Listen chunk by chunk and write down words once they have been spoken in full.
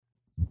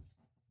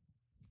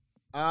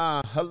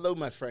Hello,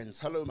 my friends.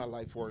 Hello, my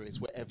life warriors,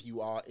 wherever you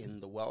are in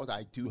the world.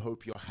 I do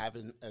hope you're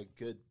having a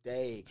good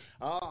day.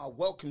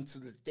 Welcome to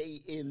the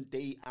Day In,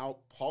 Day Out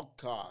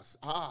podcast.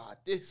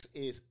 This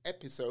is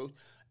episode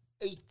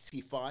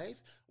 85,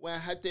 where I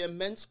had the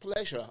immense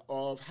pleasure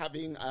of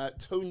having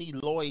Tony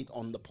Lloyd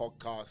on the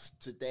podcast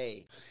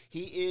today.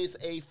 He is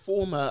a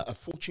former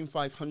Fortune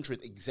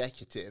 500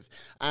 executive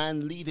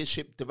and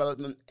leadership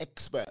development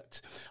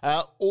expert.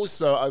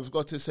 Also, I've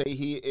got to say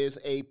he is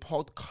a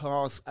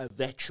podcast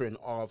veteran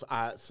of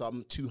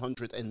some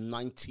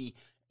 290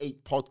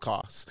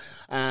 podcasts,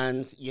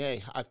 and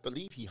I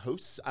believe he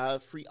hosts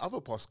three other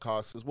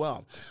podcasts as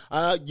well.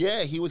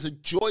 He was a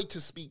joy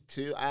to speak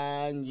to,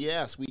 and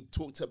yes, we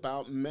talked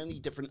about many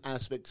different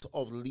aspects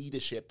of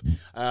leadership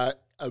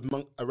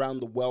around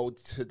the world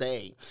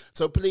today.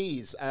 So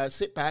please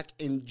sit back,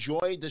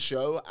 enjoy the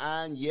show,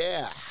 and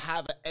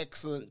have an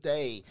excellent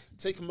day.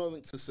 Take a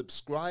moment to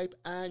subscribe,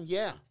 and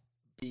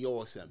be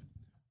awesome.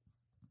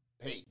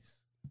 Peace.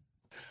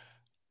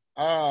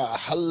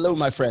 Hello,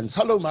 my friends.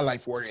 Hello, my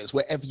life warriors,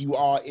 wherever you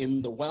are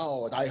in the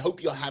world. I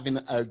hope you're having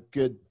a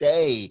good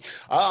day.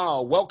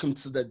 Welcome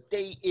to the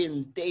Day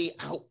In, Day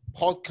Out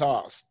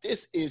podcast.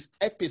 This is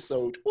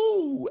episode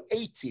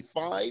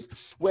 85,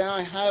 where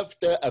I have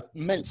the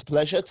immense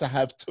pleasure to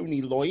have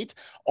Tony Lloyd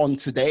on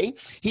today.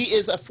 He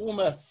is a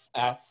former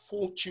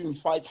Fortune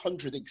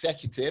 500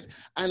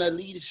 executive and a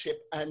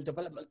leadership and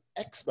development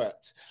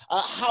expert.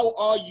 How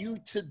are you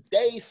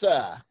today,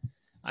 sir?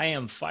 I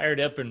am fired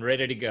up and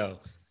ready to go.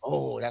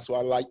 Oh, that's what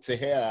I like to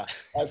hear.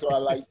 That's what I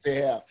like to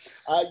hear.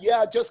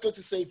 I just got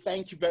to say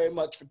thank you very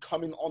much for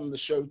coming on the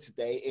show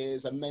today. It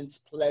is an immense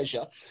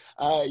pleasure.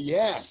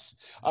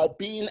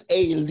 Being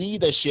a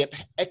leadership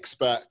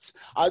expert,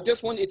 I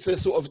just wanted to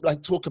sort of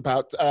like talk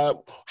about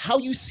how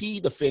you see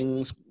the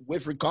things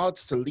with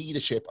regards to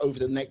leadership over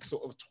the next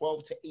sort of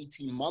 12 to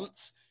 18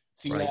 months.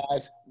 Seeing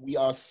as we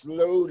are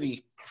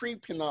slowly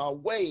creeping our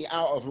way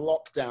out of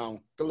lockdown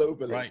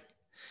globally.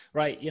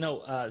 Right.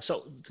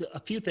 So a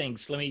few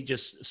things. Let me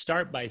just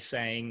start by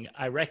saying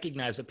I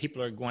recognize that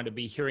people are going to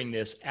be hearing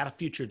this at a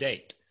future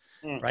date,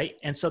 right?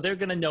 And so they're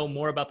going to know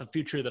more about the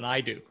future than I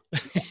do.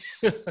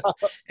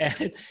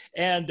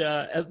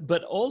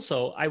 But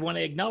also I want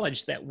to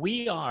acknowledge that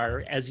we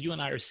are, as you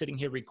and I are sitting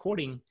here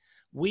recording,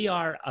 we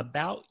are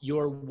about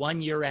your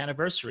 1 year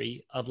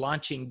anniversary of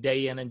launching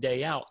Day In and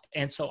Day Out.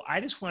 And so I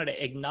just wanted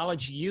to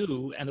acknowledge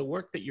you and the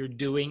work that you're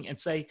doing and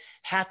say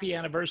happy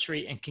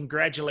anniversary and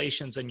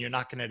congratulations, and you're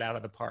knocking it out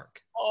of the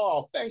park.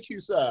 Oh, thank you,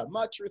 sir.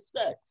 Much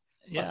respect.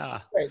 Yeah.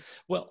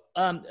 Well,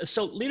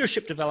 so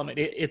leadership development,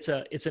 it's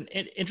an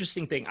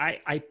interesting thing.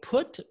 I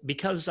put,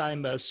 because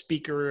I'm a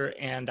speaker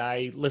and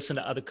I listen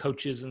to other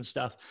coaches and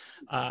stuff,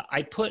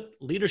 I put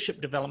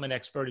leadership development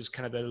expert as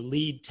kind of the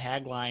lead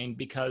tagline,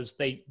 because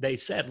they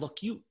said, look,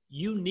 you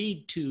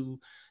need to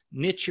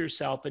niche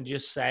yourself and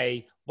just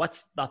say,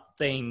 what's the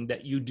thing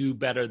that you do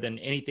better than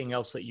anything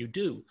else that you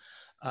do?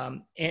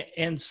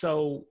 And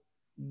so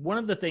one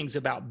of the things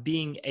about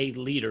being a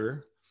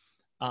leader,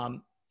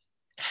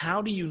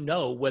 how do you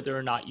know whether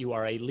or not you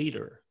are a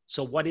leader?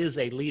 So what is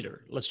a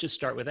leader? Let's just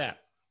start with that.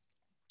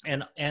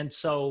 And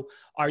so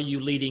are you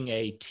leading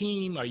a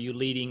team? Are you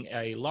leading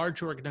a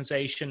large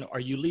organization? Are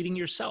you leading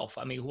yourself?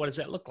 I mean, what does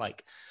that look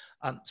like?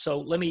 So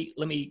let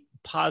me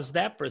pause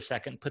that for a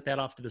second, put that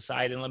off to the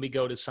side, and let me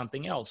go to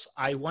something else.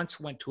 I once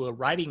went to a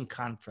writing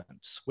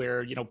conference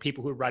where,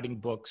 people who are writing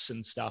books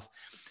and stuff.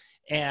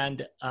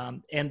 And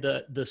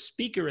the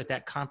speaker at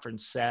that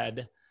conference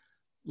said,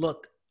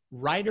 look,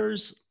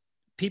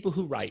 people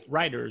who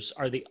writers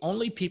are the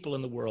only people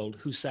in the world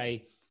who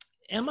say,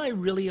 am I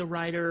really a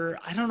writer?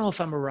 I don't know if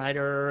I'm a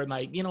writer.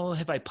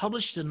 Have I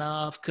published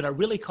enough? Could I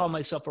really call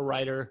myself a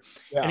writer?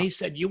 Yeah. And he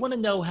said, you want to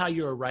know how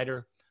you're a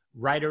writer?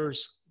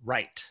 Writers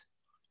write.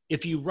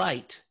 If you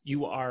write,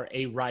 you are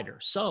a writer.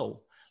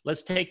 So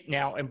let's take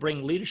now and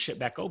bring leadership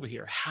back over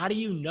here. How do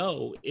you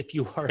know if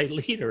you are a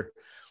leader?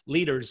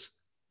 Leaders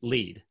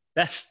lead.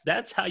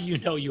 That's how you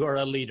know you are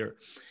a leader.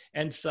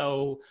 And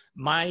so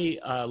my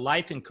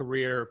life and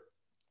career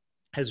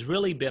has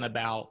really been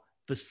about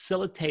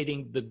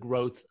facilitating the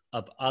growth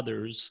of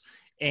others.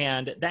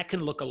 And that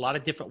can look a lot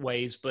of different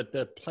ways, but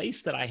the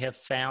place that I have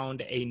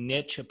found a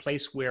niche, a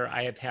place where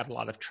I have had a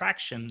lot of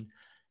traction,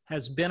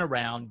 has been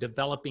around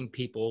developing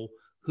people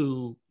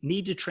who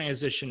need to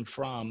transition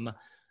from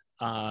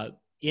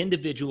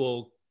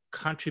individual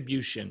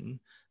contribution,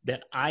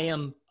 that I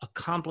am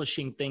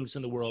accomplishing things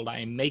in the world, I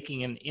am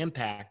making an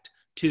impact,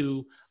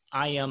 to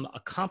I am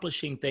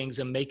accomplishing things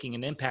and making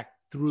an impact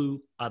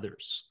through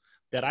others,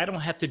 that I don't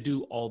have to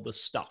do all the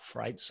stuff,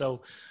 right?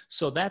 So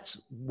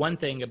that's one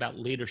thing about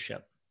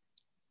leadership.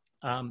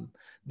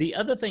 The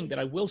other thing that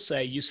I will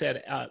say, you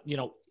said,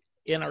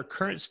 in our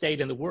current state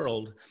in the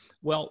world,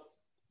 well,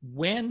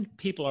 when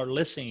people are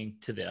listening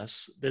to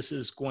this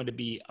is going to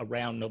be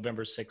around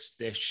November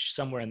 6th-ish,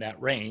 somewhere in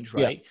that range,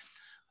 right?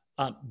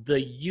 Yeah. The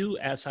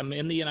U.S., I'm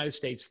in the United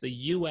States, the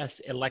U.S.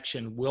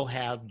 election will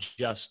have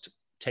just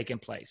taken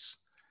place.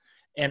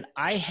 And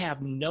I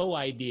have no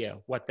idea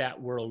what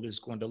that world is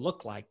going to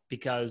look like,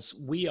 because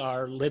we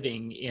are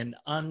living in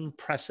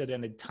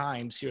unprecedented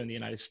times here in the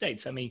United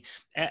States. I mean,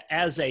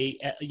 as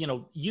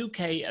UK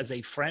as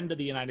a friend of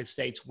the United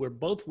States, we're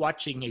both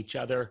watching each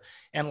other.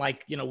 And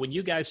like, when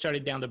you guys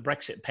started down the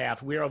Brexit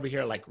path, we're over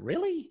here like,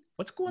 really?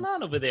 What's going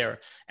on over there?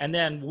 And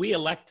then we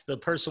elect the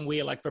person we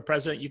elect for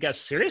president. You guys,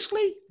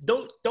 seriously?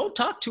 Don't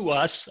talk to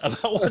us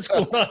about what's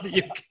going on in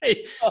the UK,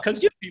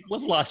 because you people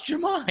have lost your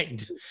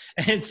mind.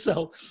 And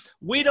so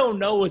we don't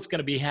know what's going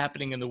to be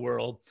happening in the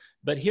world.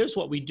 But here's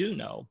what we do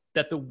know,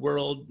 that the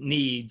world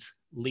needs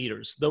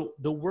leaders.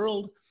 The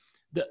world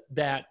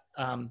that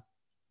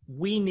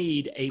we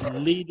need a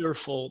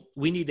leaderful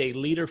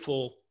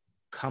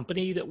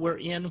company that we're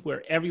in,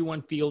 where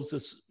everyone feels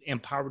this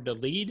empowered to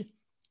lead.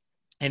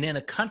 And in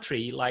a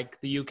country like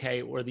the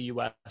UK or the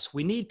US,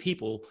 we need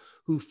people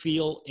who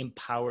feel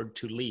empowered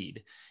to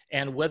lead.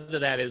 And whether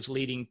that is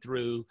leading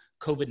through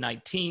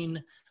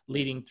COVID-19,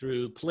 leading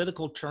through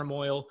political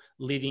turmoil,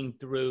 leading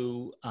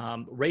through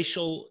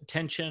racial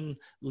tension,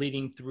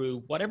 leading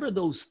through whatever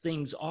those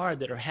things are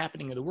that are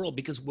happening in the world,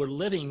 because we're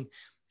living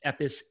at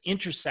this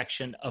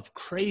intersection of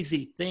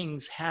crazy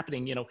things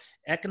happening,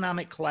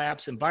 economic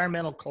collapse,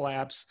 environmental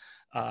collapse,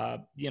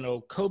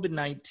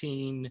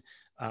 COVID-19,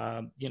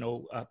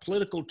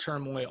 political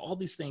turmoil, all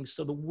these things.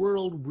 So the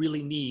world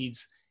really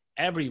needs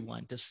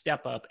everyone to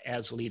step up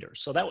as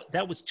leaders. So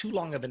that was too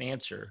long of an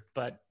answer,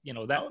 but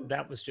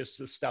that was just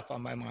the stuff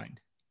on my mind.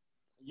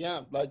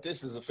 Yeah, like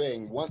this is the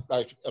thing. When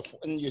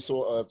you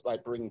sort of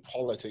like bring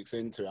politics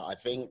into it, I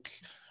think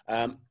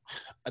I've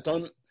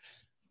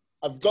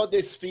got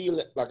this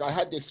feeling, like I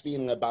had this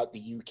feeling about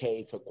the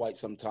UK for quite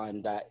some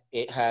time, that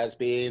it has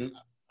been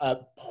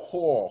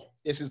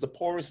this is the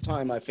poorest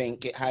time I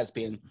think it has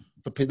been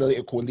for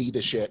political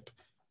leadership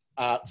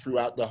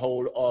throughout the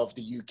whole of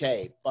the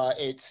UK. But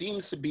it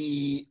seems to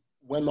be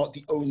we're not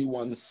the only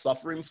ones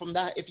suffering from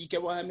that, if you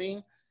get what I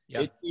mean.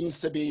 Yeah. It seems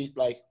to be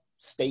like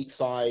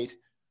stateside,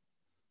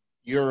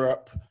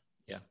 Europe,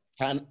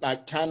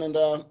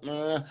 Canada,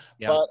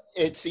 but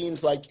it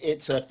seems like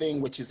it's a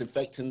thing which is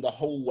affecting the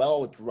whole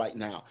world right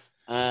now,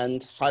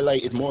 and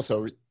highlighted more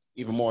so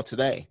even more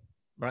today.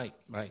 Right.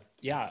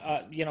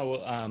 Yeah.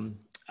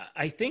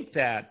 I think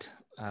that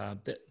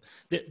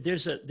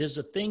there's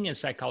a thing in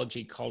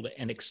psychology called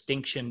an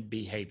extinction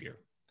behavior.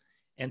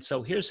 And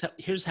so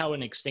here's how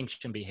an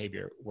extinction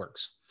behavior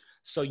works.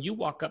 So you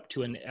walk up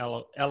to an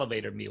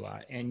elevator,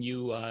 Miwa, and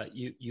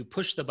you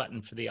push the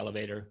button for the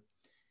elevator,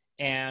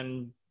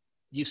 and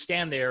you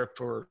stand there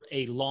for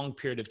a long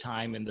period of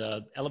time and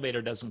the elevator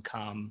doesn't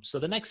come. So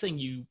the next thing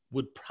you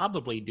would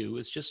probably do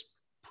is just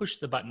push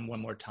the button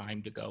one more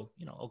time to go,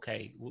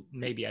 okay, well,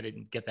 maybe I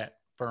didn't get that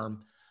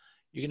firm.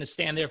 You're going to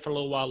stand there for a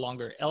little while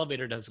longer.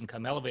 Elevator doesn't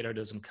come.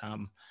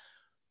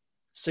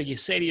 So you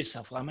say to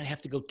yourself, well, I'm going to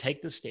have to go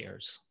take the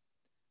stairs.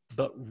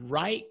 But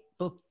right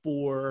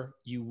before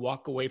you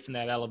walk away from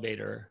that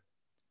elevator,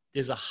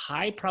 there's a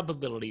high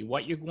probability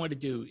what you're going to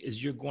do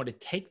is you're going to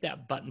take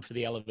that button for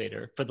the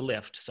lift,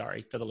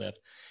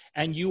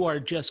 and you are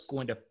just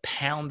going to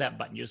pound that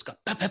button. You just go,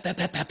 pap, pap, pap,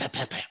 pap, pap, pap,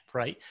 pap, pap,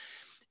 right?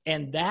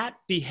 And that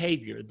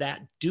behavior,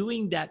 that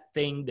doing that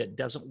thing that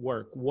doesn't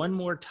work one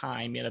more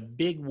time in a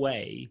big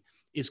way,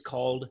 is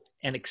called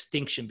an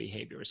extinction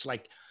behavior. It's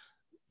like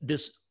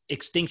this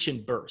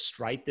extinction burst,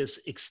 right?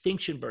 This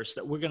extinction burst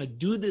that we're going to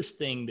do this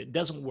thing that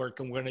doesn't work,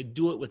 and we're going to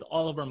do it with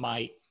all of our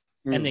might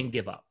and then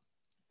give up.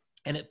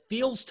 And it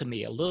feels to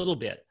me a little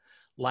bit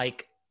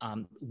like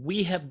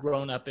we have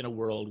grown up in a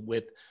world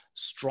with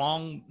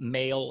strong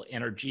male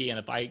energy, and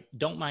if I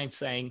don't mind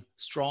saying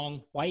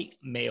strong white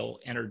male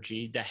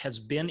energy that has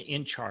been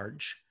in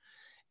charge.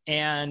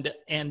 And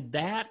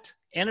that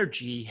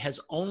energy has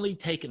only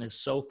taken us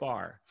so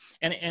far.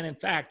 And in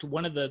fact,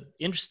 one of the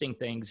interesting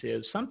things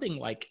is something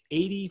like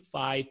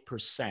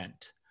 85%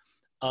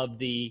 of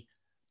the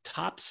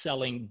top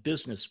selling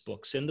business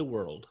books in the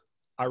world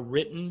are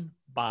written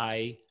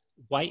by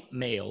white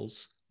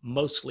males,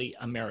 mostly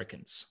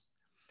Americans.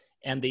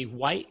 And the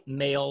white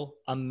male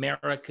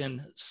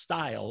American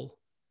style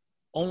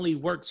only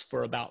works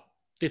for about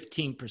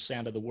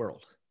 15% of the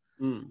world.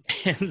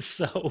 And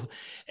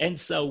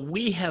so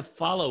we have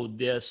followed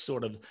this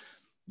sort of,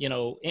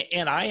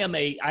 and I am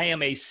a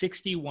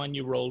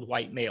 61-year-old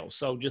white male.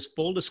 So just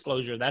full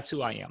disclosure, that's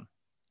who I am.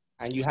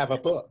 And you have a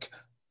book.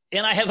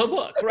 And I have a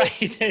book,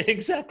 right?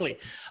 Exactly.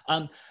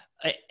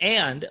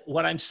 And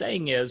what I'm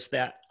saying is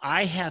that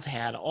I have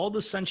had all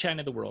the sunshine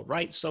in the world,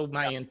 right? So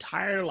my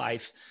entire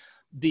life,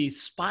 the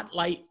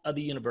spotlight of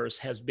the universe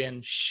has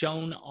been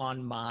shown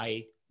on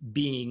my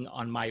being,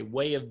 on my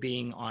way of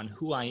being, on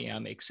who I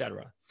am,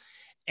 etc.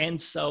 And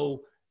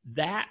so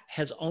that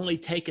has only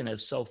taken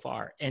us so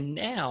far. And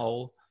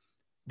now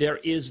there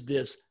is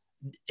this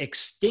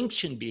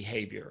extinction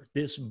behavior,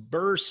 this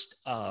burst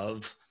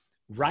of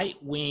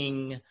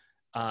right-wing,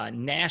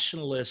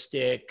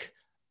 nationalistic,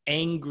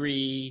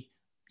 angry,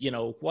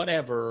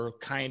 whatever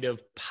kind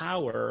of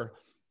power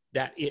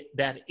that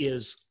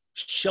is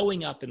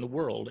showing up in the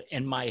world.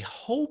 And my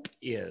hope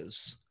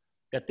is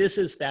that this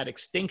is that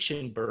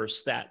extinction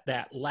burst,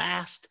 that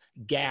last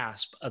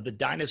gasp of the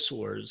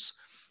dinosaurs,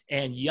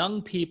 and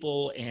young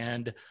people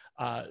and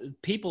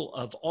people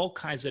of all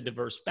kinds of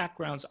diverse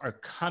backgrounds are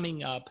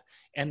coming up,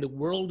 and the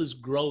world is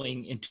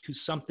growing into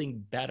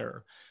something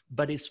better.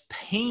 But it's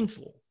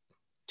painful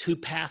to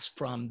pass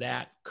from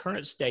that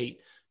current state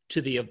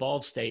to the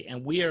evolved state.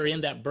 And we are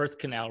in that birth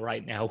canal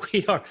right now.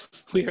 We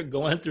are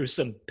going through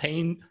some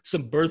pain,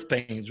 some birth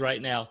pains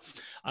right now.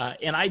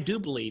 And I do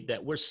believe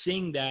that we're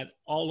seeing that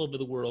all over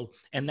the world.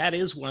 And that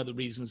is one of the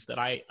reasons that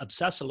I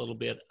obsess a little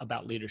bit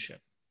about leadership.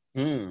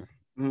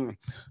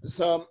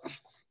 So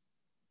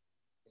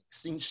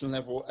extinction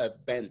level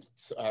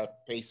events are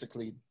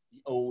basically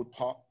the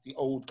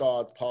old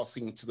guard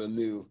passing to the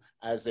new,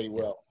 as they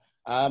will.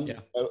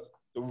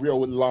 The real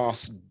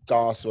last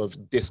gasp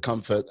of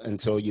discomfort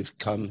until you've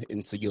come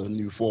into your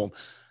new form.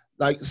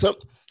 Like, so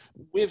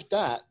with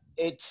that,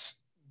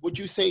 would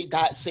you say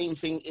that same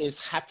thing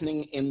is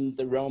happening in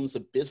the realms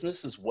of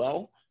business as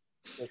well?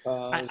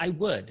 I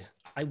would.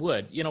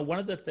 You know, one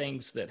of the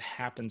things that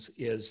happens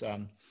is,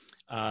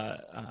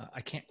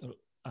 I can't,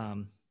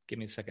 give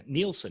me a second.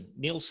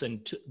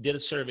 Nielsen did a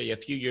survey a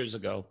few years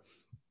ago,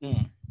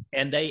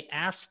 and they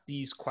asked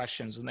these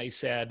questions, and they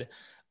said,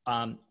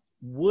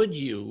 would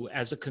you,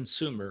 as a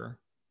consumer,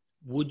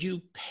 would you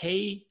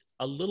pay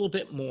a little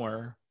bit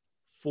more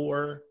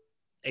for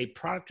a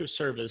product or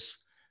service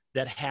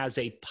that has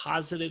a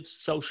positive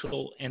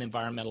social and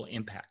environmental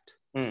impact?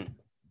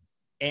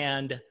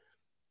 And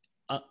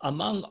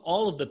among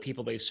all of the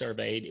people they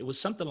surveyed, it was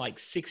something like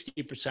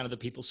 60% of the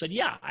people said,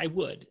 yeah, I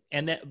would.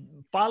 And that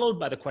followed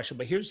by the question,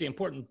 but here's the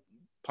important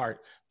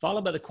part,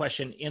 followed by the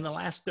question, in the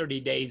last 30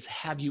 days,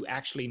 have you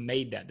actually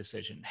made that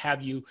decision?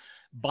 Have you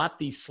bought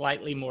the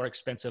slightly more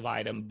expensive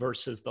item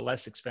versus the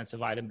less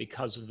expensive item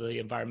because of the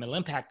environmental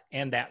impact?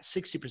 And that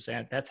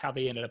 60%, that's how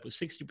they ended up with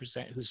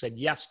 60% who said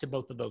yes to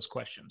both of those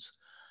questions.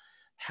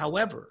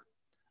 However,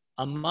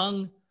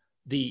 among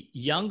the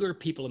younger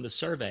people in the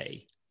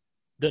survey,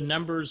 the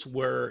numbers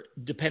were,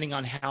 depending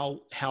on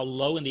how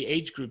low in the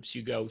age groups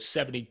you go,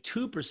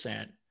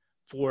 72%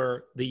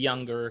 for the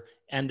younger,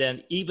 and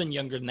then even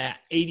younger than that,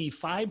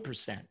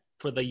 85%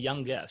 for the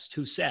youngest,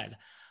 who said,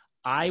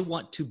 I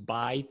want to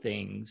buy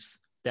things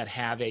that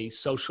have a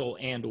social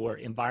and or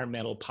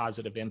environmental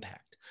positive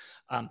impact.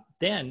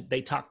 Then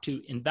they talked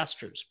to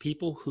investors,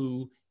 people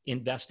who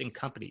invest in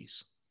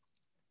companies.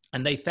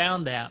 And they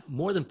found that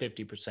more than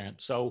 50%,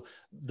 so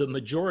the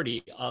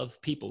majority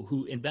of people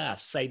who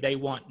invest say they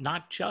want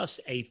not just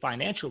a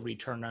financial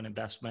return on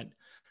investment,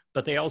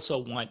 but they also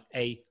want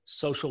a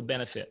social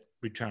benefit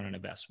return on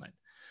investment.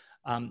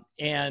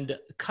 And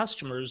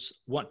customers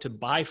want to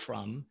buy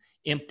from,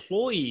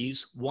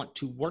 employees want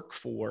to work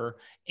for,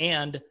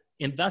 and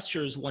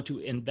investors want to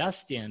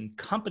invest in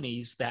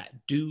companies that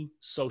do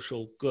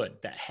social good,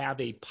 that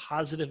have a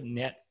positive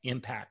net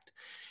impact.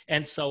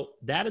 And so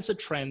that is a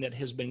trend that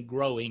has been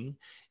growing.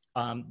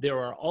 There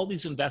are all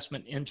these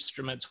investment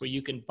instruments where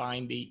you can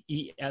find the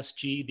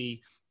ESG,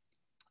 the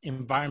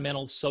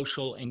environmental,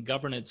 social, and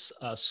governance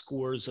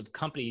scores of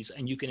companies,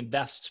 and you can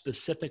invest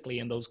specifically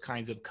in those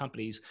kinds of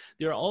companies.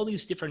 There are all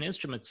these different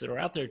instruments that are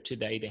out there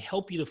today to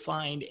help you to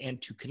find and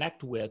to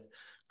connect with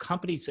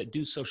companies that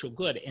do social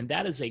good. And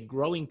that is a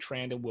growing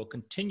trend and will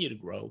continue to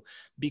grow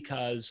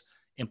because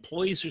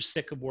employees are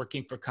sick of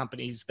working for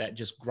companies that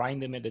just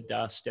grind them into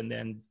dust and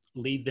then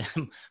leave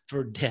them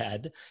for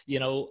dead. You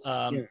know,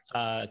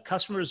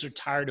 customers are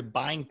tired of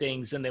buying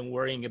things and then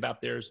worrying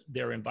about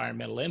their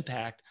environmental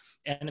impact.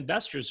 And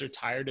investors are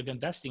tired of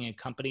investing in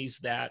companies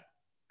that,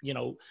 you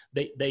know,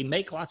 they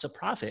make lots of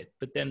profit,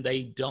 but then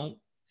they don't,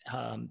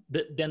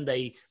 then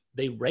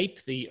they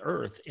rape the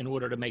earth in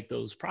order to make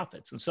those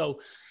profits. And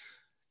so,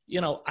 you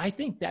know, I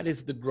think that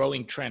is the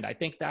growing trend. I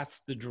think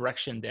that's the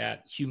direction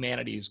that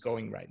humanity is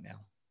going right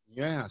now.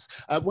 Yes.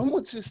 When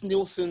was this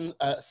Nielsen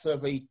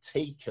survey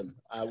taken?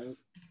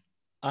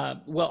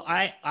 Well,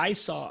 I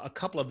saw a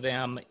couple of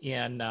them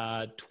in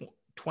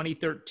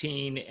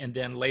 2013 and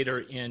then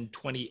later in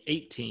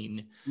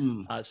 2018.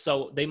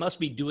 So they must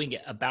be doing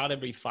it about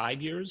every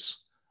 5 years.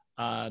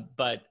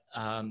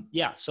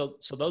 Yeah, so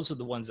those are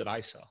the ones that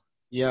I saw.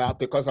 Yeah,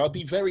 because I'll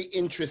be very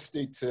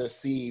interested to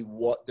see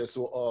what the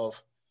sort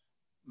of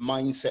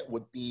mindset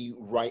would be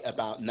right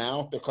about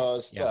now,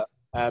 because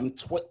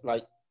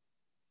like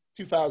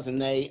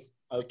 2008,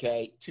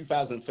 okay,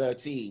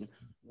 2013,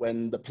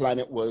 when the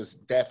planet was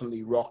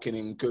definitely rocking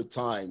in good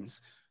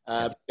times.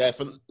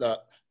 Definitely,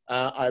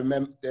 I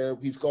remember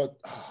we've got,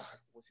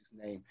 what's his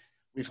name?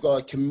 We've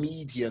got a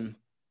comedian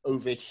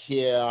over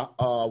here.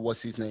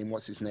 What's his name?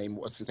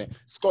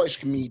 Scottish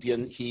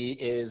comedian. He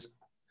is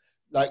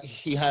like,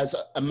 he has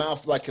a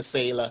mouth like a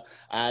sailor,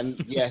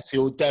 and yes,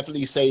 he'll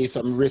definitely say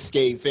some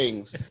risque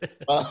things.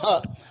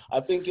 I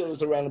think it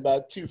was around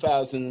about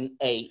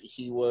 2008.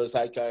 He was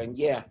like going,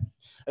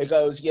 it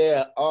goes,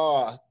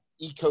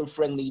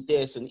 eco-friendly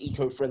this and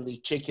eco-friendly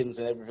chickens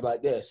and everything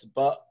like this.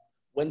 But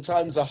when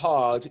times are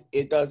hard,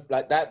 it does,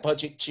 like, that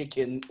budget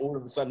chicken all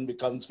of a sudden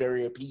becomes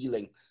very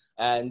appealing.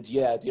 And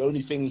the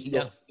only thing he's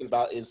thinking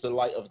about is the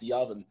light of the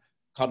oven.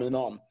 coming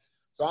on.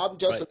 So I'm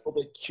just Right. a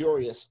little bit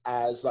curious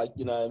as, like,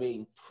 you know what I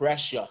mean,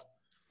 pressure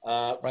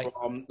Right.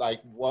 from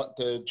like what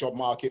the job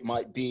market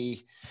might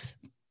be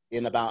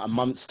in about a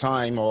month's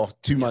time or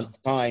 2 months'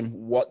 time,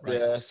 what Right.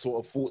 the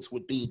sort of thoughts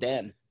would be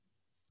then.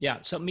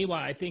 Yeah. So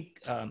meanwhile, I think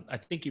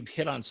you've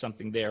hit on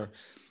something there.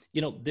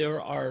 You know, there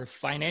are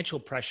financial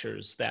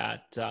pressures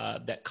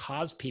that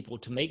cause people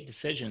to make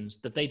decisions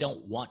that they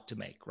don't want to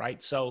make.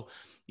 Right. So,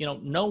 you know,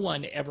 no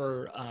one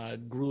ever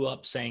grew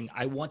up saying,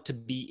 "I want to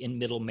be in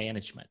middle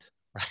management."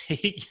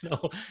 Right. You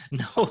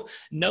know,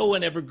 no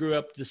one ever grew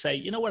up to say,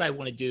 "You know what I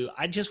want to do?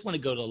 I just want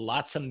to go to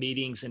lots of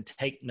meetings and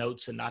take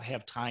notes and not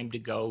have time to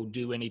go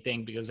do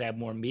anything because I have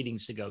more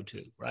meetings to go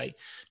to." Right.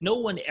 No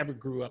one ever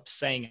grew up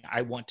saying,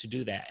 "I want to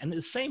do that." And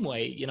the same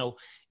way, you know,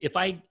 if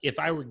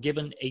I were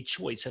given a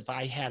choice, if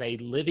I had a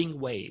living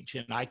wage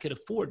and I could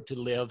afford to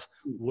live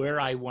where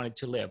I wanted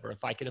to live, or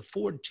if I could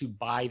afford to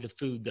buy the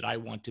food that I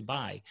want to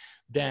buy,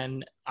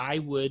 then I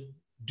would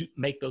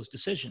make those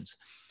decisions.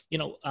 You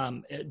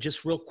know,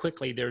 just real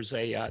quickly, there's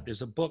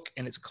a book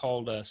and it's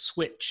called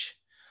Switch,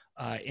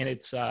 and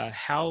it's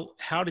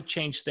how to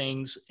change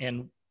things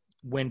and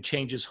when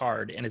change is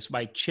hard, and it's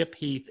by Chip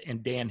Heath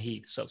and Dan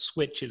Heath. So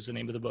Switch is the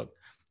name of the book.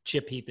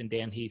 Chip Heath and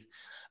Dan Heath.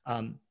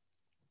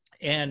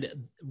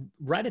 And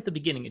right at the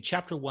beginning, in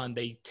chapter 1,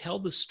 they tell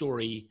the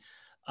story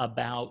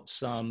about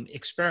some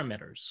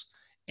experimenters.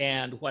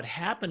 And what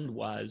happened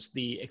was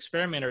the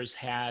experimenters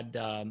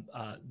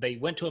they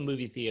went to a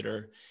movie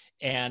theater,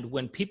 and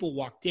when people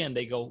walked in,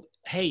 they go,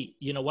 "Hey,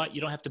 you know what?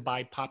 You don't have to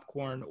buy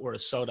popcorn or a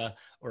soda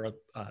or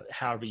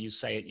however you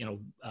say it, you know,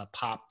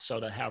 pop,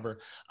 soda, however.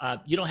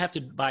 You don't have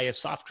to buy a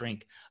soft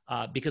drink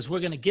because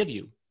we're going to give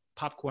you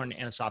popcorn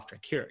and a soft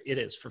drink. Here, it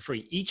is for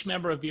free. Each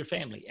member of your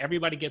family,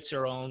 everybody gets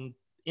their own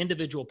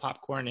individual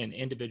popcorn and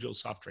individual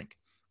soft drink."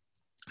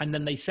 And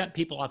then they sent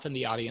people off in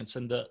the audience.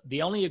 And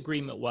the only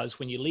agreement was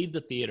when you leave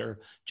the theater,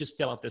 just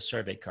fill out this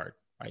survey card,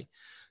 right?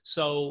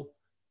 So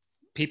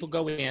people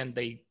go in,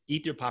 they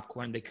eat their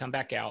popcorn, they come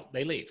back out,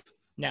 they leave.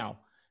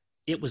 Now,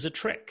 it was a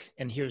trick.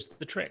 And here's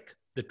the trick.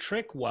 The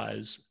trick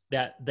was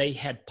that they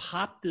had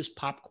popped this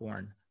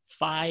popcorn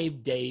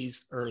 5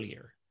 days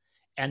earlier.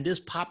 And this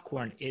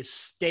popcorn is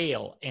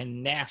stale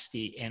and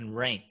nasty and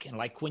rank. And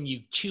like when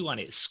you chew on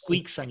it, it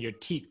squeaks on your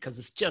teeth because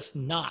it's just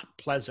not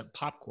pleasant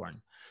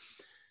popcorn.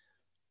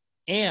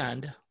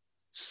 And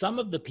some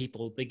of the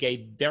people they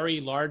gave very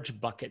large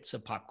buckets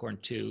of popcorn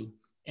to,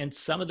 and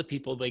some of the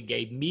people they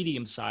gave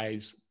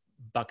medium-sized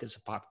buckets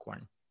of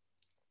popcorn.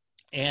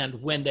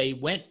 And when they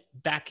went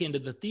back into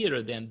the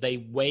theater, then they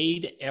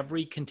weighed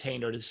every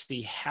container to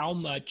see how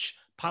much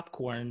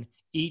popcorn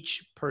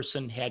each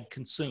person had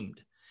consumed.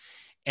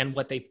 And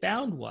what they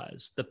found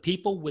was the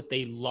people with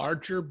a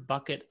larger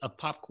bucket of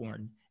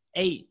popcorn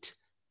ate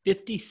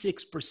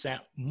 56%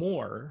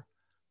 more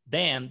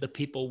than the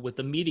people with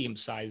a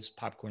medium-sized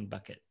popcorn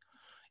bucket.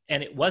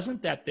 And it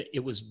wasn't that it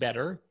was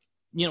better.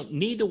 You know,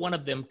 neither one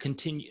of them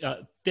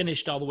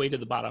finished all the way to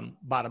the bottom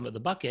of the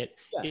bucket.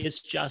 Yeah.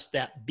 It's just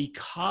that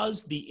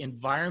because the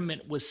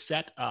environment was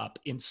set up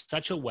in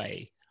such a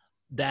way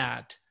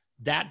that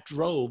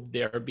drove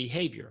their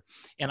behavior.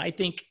 And I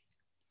think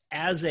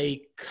as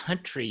a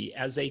country,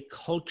 as a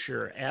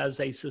culture,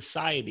 as a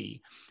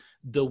society,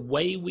 the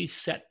way we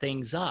set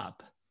things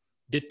up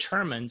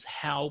determines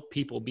how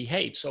people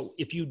behave. So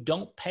if you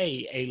don't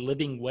pay a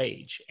living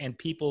wage and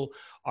people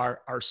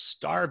are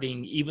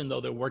starving, even though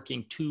they're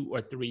working 2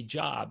 or 3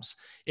 jobs,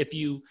 if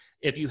you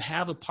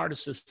have a part of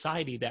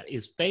society that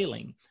is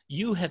failing,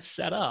 you have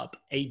set up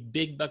a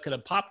big bucket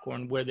of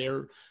popcorn where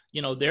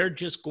they're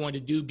just going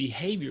to do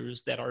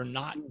behaviors that are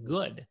not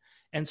good.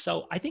 And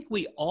so I think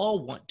we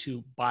all want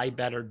to buy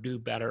better, do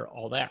better,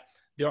 all that.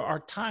 There are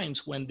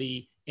times when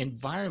the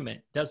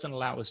environment doesn't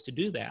allow us to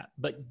do that,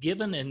 but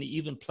given an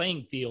even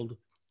playing field,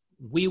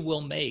 we will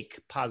make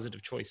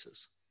positive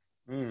choices.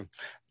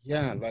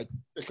 Yeah, like,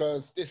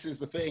 because this is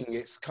the thing,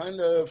 it's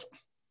kind of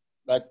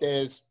like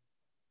there's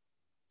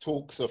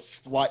talks of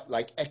flight,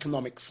 like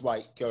economic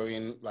flight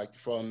going like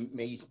from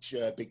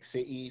major big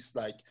cities,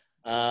 like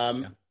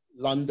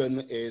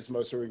London is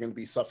most certainly going to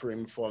be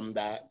suffering from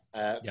that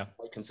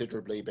quite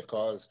considerably,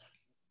 because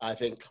I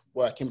think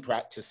working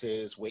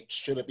practices, which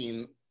should have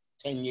been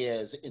 10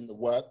 years in the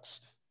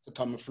works to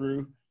come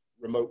through,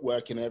 remote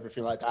working and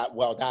everything like that,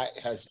 well, that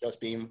has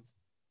just been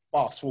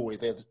fast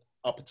forwarded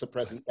up to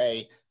present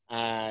day,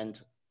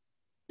 and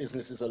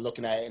businesses are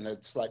looking at it in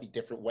a slightly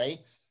different way.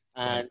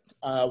 And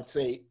I would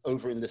say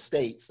over in the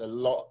States, a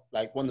lot,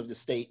 like one of the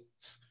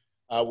states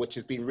which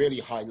has been really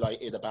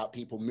highlighted about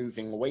people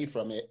moving away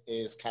from it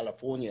is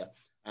California.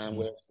 And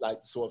we're like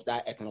sort of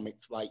that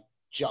economic flight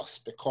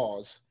just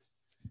because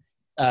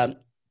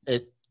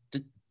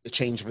the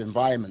change of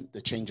environment,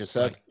 the change of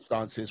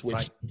circumstances,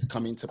 which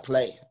come into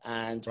play.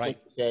 And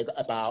what you said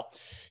about,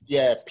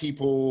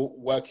 people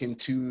working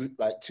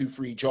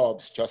 2-3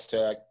 jobs just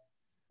to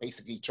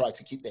basically try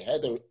to keep their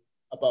head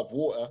above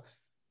water.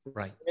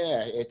 Right.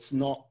 Yeah, it's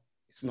not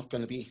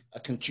going to be a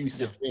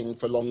conducive thing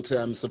for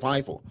long-term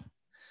survival.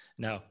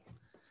 No.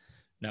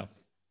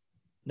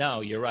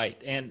 No, you're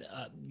right. And,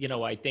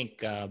 I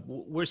think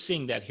we're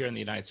seeing that here in the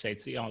United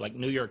States, like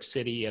New York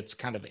City, it's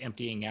kind of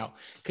emptying out.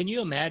 Can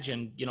you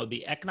imagine,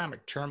 the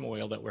economic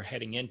turmoil that we're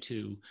heading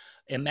into?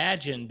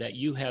 Imagine that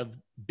you have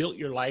built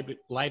your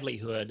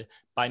livelihood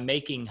by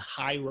making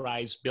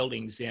high-rise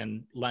buildings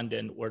in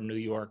London or New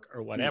York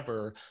or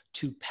whatever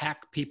to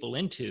pack people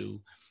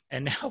into.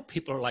 And now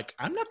people are like,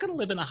 I'm not going to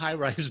live in a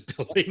high-rise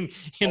building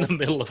in the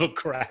middle of a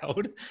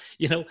crowd,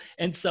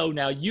 And so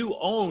now you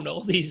own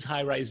all these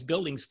high-rise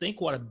buildings.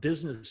 Think what a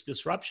business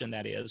disruption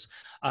that is.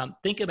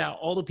 Think about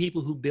all the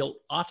people who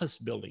built office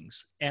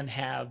buildings and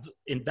have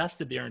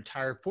invested their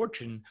entire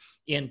fortune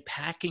in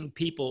packing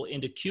people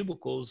into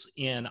cubicles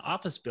in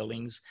office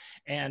buildings.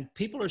 And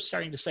people are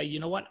starting to say, you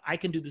know what, I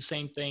can do the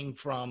same thing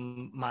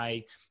from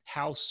my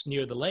house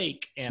near the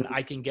lake and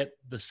I can get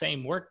the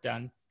same work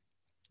done.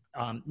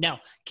 Now,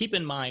 keep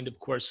in mind, of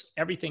course,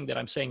 everything that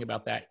I'm saying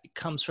about that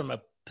comes from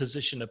a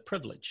position of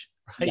privilege,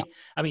 right? Yeah.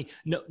 I mean,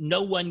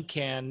 no one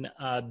can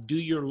do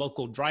your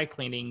local dry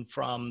cleaning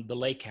from the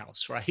lake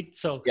house, right?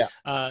 So, yeah.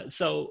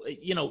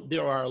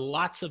 There are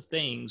lots of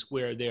things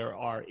where there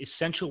are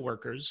essential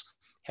workers,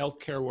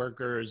 healthcare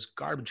workers,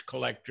 garbage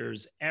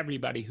collectors,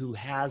 everybody who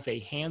has a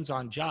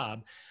hands-on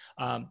job.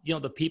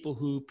 The people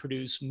who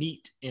produce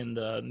meat in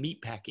the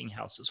meat packing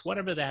houses,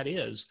 whatever that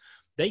is.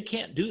 They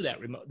can't do that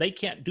remote. They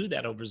can't do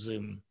that over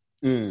Zoom.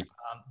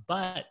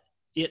 But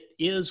it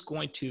is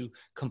going to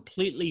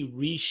completely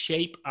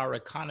reshape our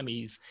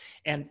economies.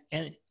 And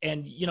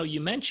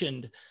you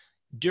mentioned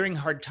during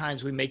hard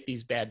times we make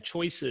these bad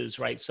choices,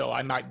 right? So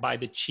I might buy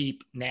the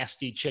cheap,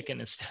 nasty chicken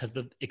instead of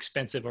the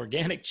expensive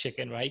organic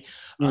chicken, right?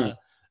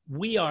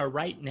 We are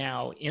right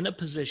now in a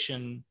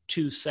position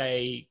to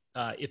say,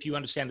 if you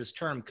understand this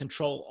term,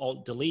 Control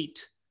Alt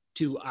Delete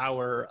to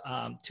our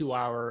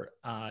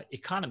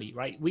economy,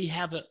 right? We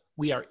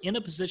are in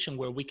a position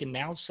where we can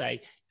now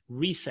say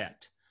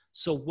reset.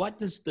 So what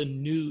does the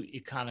new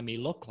economy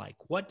look like?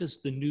 What does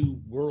the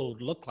new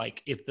world look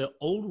like? If the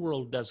old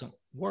world doesn't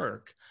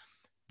work,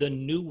 the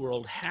new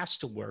world has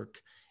to work.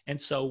 And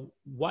so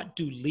what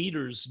do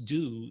leaders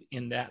do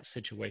in that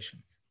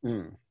situation?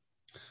 That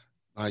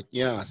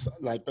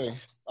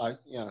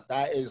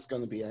is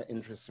going to be an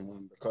interesting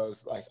one,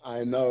 because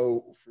I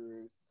know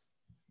through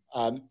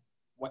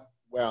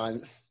where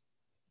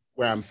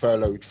I'm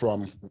furloughed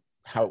from,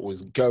 how it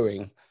was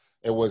going,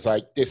 it was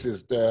like, this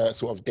is the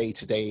sort of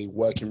day-to-day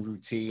working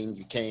routine.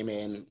 You came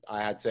in,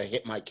 I had to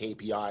hit my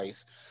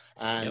KPIs,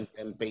 and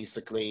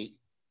basically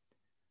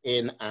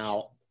in,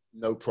 out,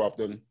 no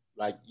problem.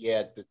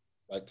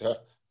 The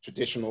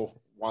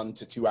traditional 1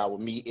 to 2 hour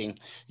meeting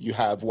you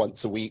have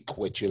once a week,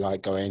 which you're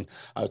like going,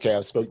 okay,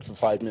 I've spoken for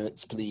 5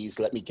 minutes, please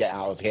let me get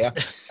out of here.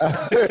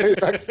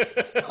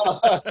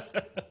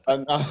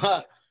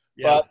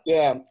 But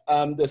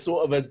the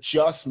sort of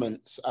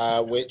adjustments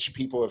which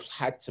people have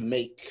had to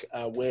make,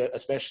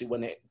 especially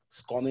when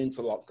it's gone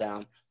into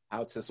lockdown,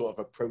 how to sort of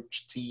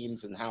approach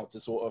teams and how to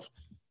sort of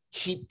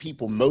keep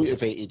people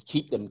motivated,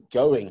 keep them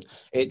going.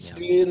 It's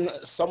been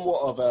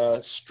somewhat of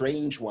a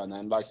strange one.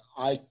 And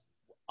I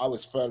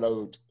was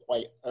furloughed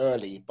quite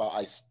early, but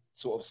I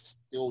sort of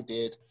still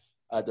did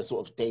the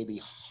sort of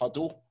daily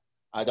huddle.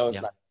 I don't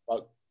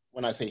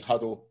when I say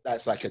huddle,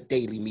 that's like a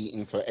daily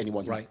meeting for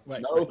anyone who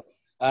knows.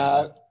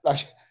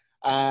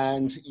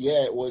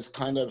 It was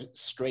kind of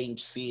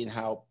strange seeing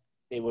how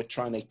they were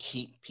trying to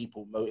keep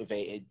people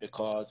motivated,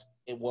 because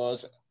it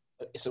was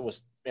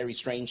very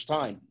strange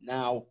time.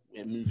 Now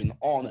we're moving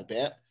on a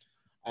bit.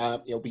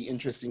 It'll be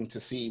interesting to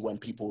see when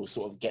people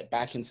sort of get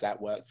back into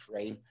that work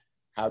frame,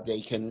 how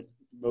they can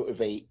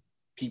motivate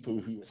people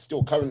who are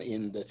still currently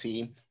in the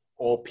team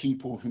or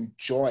people who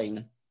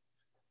join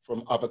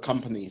from other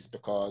companies,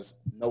 because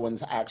no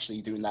one's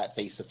actually doing that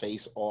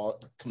face-to-face or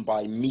can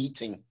by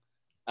meeting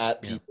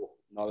people,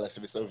 not unless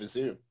if it's over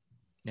Zoom.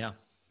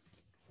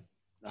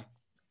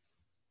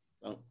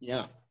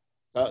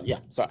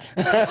 Sorry.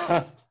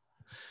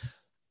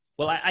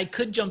 Well, I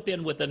could jump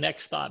in with the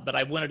next thought, but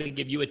I wanted to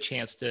give you a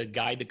chance to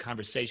guide the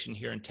conversation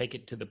here and take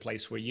it to the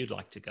place where you'd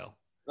like to go.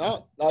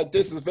 No,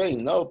 this is the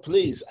thing. No,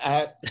 please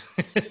add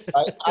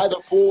a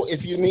thought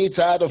if you need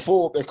to add a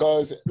thought,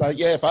 because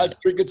if I've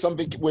triggered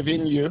something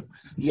within you,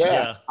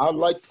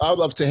 I'd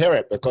love to hear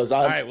it, because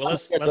all right. Well,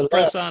 let's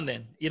press on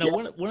then.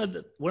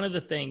 One of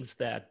the things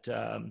that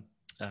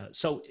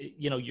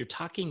you're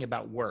talking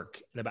about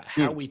work and about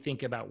how we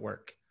think about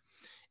work.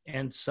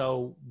 And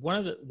so one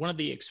of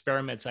the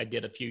experiments I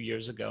did a few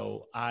years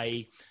ago,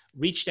 I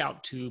reached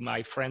out to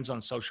my friends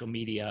on social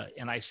media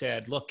and I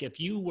said, look, if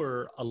you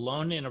were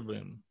alone in a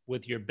room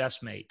with your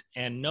best mate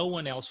and no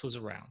one else was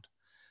around,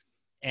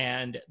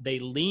 and they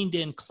leaned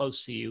in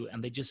close to you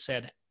and they just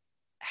said,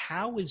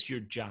 how is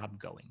your job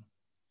going?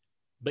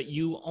 But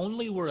you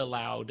only were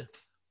allowed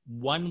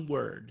one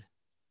word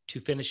to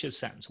finish a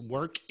sentence.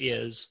 Work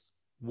is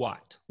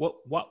what?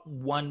 What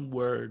one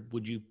word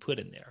would you put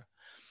in there?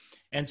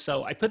 And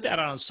so I put that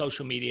out on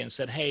social media and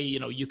said, hey, you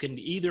know, you can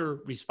either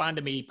respond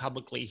to me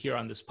publicly here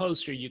on this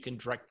post, or you can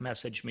direct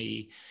message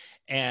me.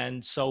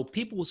 And so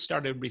people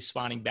started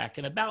responding back,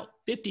 and about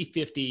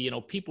 50-50, you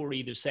know, people were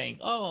either saying,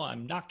 oh,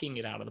 I'm knocking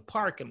it out of the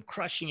park, I'm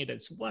crushing it,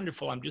 it's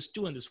wonderful, I'm just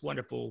doing this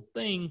wonderful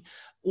thing.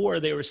 Or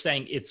they were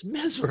saying, it's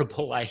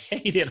miserable, I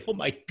hate it, oh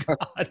my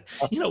God,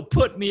 you know,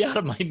 put me out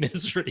of my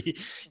misery,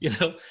 you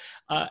know.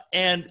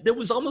 And there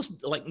was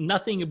almost like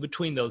nothing in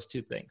between those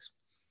two things.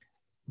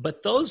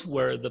 But those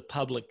were the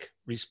public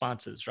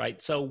responses,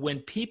 right? So when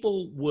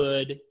people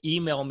would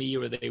email me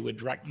or they would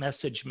direct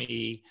message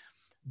me,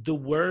 the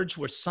words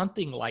were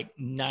something like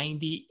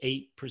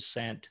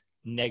 98%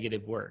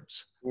 negative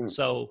words.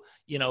 So,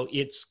 you know,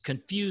 it's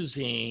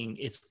confusing,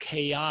 it's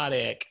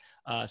chaotic.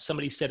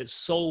 Somebody said it's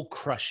soul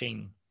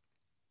crushing.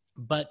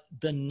 But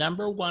the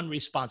number one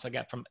response I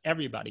got from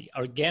everybody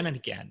again and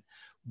again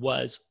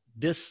was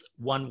this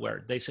one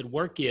word. They said,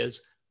 work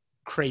is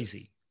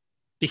crazy.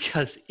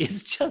 Because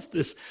it's just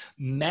this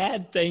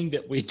mad thing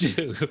that we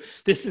do,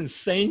 this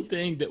insane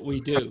thing that we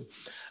do.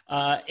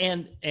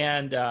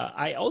 And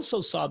I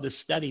also saw this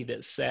study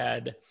that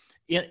said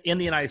in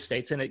the United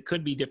States, and it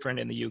could be different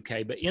in the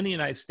UK, but in the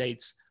United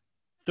States,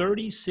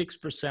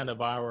 36%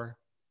 of our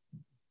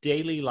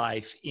daily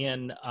life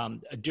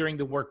during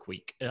the work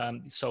week,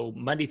 so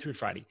Monday through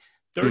Friday,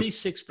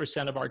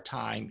 36% of our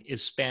time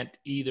is spent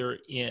either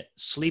in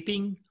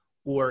sleeping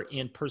or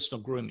in personal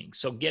grooming.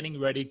 So getting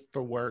ready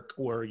for work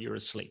or you're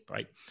asleep,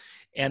 right?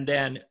 And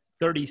then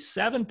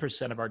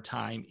 37% of our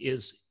time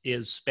is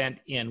spent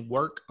in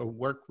work or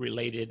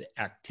work-related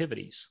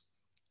activities.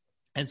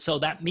 And so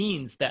that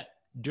means that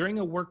during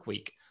a work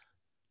week,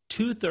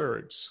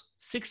 2/3,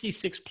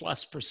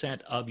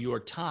 66+% of your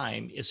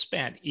time is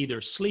spent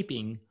either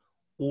sleeping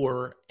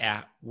or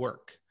at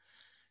work.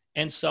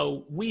 And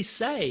so we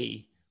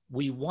say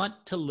we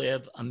want to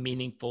live a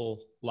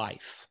meaningful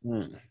life,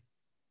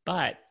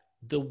 but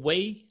the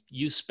way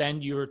you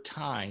spend your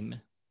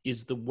time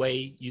is the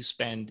way you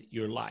spend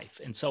your life.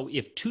 And so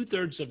if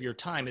 2/3 of your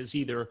time is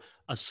either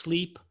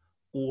asleep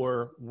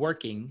or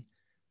working,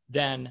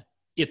 then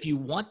if you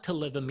want to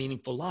live a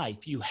meaningful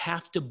life, you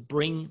have to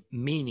bring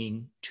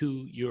meaning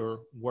to your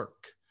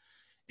work.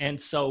 And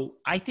so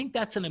I think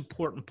that's an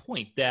important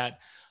point that,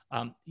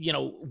 you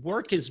know,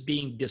 work is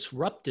being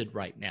disrupted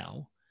right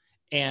now.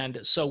 And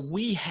so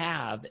we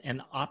have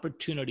an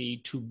opportunity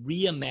to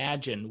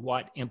reimagine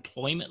what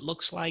employment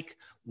looks like,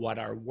 what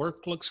our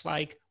work looks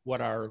like,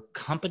 what our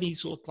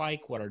companies look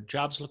like, what our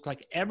jobs look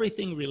like,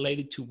 everything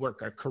related to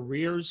work, our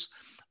careers,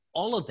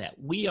 all of that.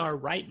 We are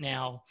right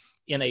now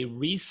in a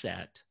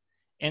reset.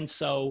 And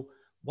so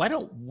why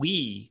don't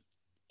we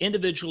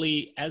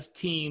individually, as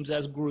teams,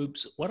 as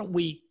groups, why don't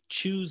we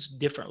choose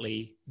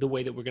differently the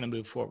way that we're going to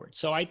move forward?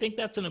 So I think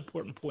that's an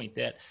important point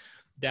that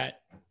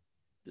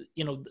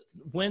you know,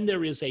 when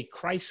there is a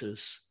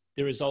crisis,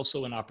 there is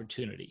also an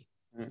opportunity.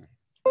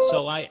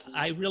 So I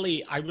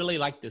really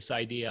like this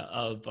idea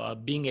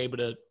of being able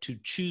to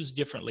choose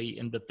differently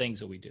in the things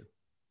that we do.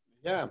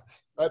 Yeah,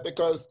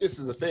 because this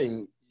is the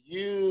thing.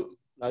 You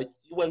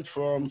went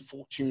from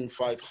Fortune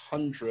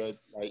 500,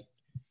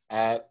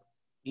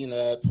 being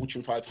a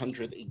Fortune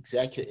 500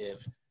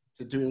 executive,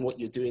 to doing what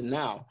you're doing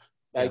now.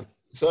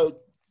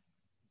 So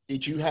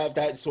did you have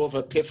that sort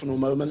of epiphanal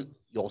moment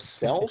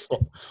yourself?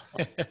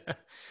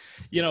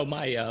 You know,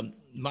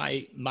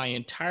 my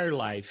entire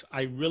life,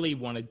 I really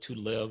wanted to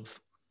live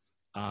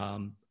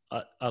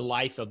a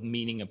life of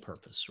meaning and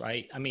purpose,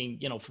 right? I mean,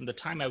 you know, from the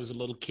time I was a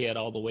little kid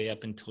all the way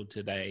up until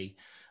today,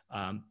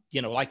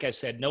 you know, like I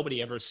said,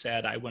 nobody ever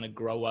said, I want to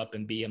grow up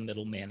and be a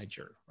middle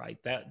manager, right?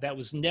 That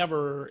was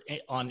never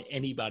on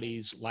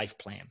anybody's life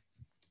plan.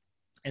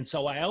 And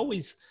so I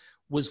always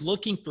was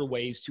looking for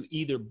ways to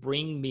either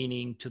bring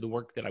meaning to the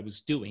work that I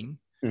was doing,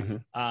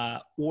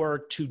 or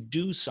to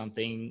do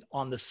something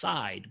on the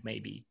side,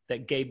 maybe,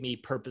 that gave me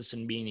purpose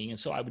and meaning. And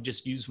so I would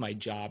just use my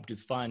job to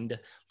fund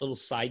little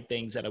side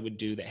things that I would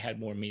do that had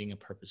more meaning and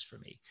purpose for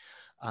me.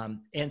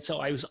 And so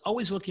I was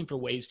always looking for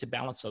ways to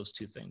balance those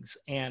two things.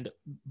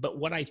 But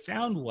what I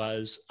found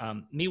was,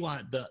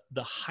 Miwa,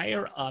 the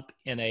higher up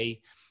in a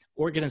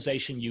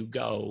organization you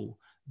go,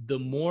 the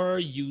more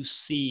you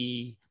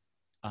see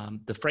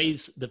the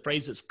phrase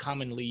that's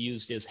commonly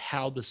used is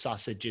how the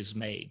sausage is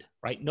made,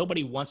 right?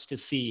 Nobody wants to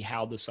see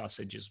how the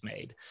sausage is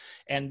made.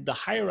 And the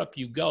higher up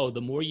you go,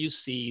 the more you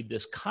see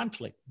this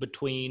conflict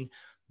between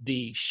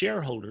the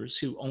shareholders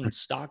who own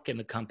stock in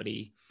the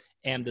company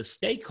and the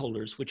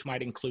stakeholders, which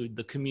might include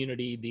the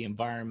community, the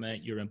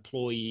environment, your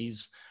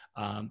employees,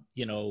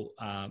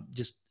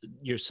 just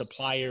your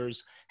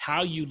suppliers,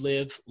 how you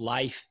live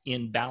life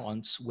in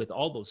balance with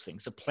all those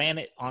things, the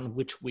planet on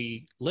which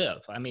we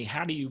live. I mean,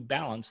 how do you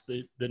balance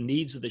the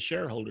needs of the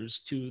shareholders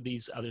to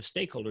these other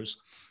stakeholders?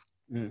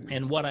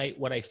 And what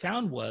I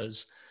found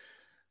was,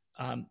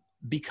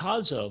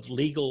 because of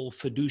legal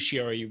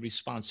fiduciary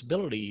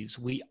responsibilities,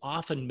 we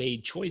often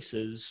made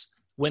choices.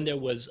 When there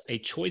was a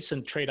choice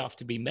and trade-off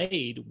to be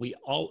made,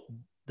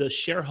 the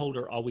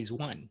shareholder always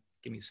won.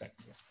 Give me a second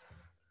here.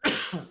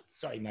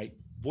 Sorry, my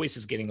voice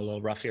is getting a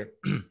little rough here.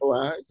 All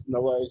right,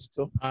 no worries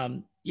at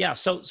all. Yeah.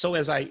 So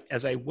as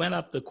I went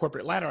up the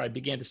corporate ladder, I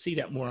began to see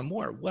that more and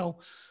more.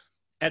 Well,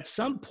 at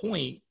some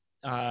point,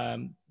 I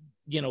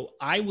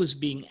was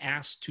being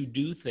asked to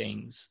do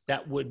things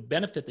that would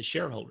benefit the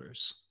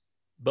shareholders,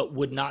 but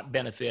would not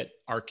benefit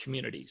our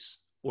communities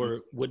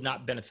or would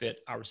not benefit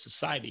our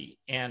society.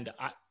 And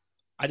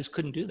I just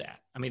couldn't do that.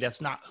 I mean,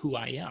 that's not who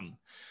I am.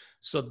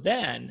 So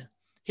then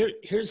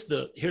here's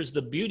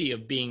the beauty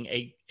of being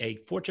a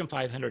Fortune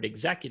 500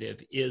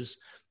 executive is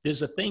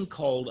there's a thing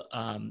called,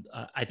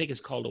 I think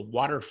it's called a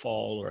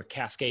waterfall or a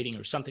cascading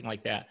or something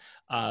like that,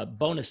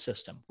 bonus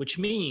system, which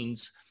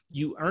means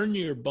you earn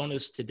your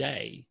bonus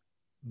today,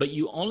 but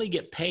you only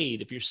get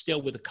paid if you're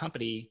still with the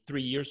company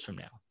 3 years from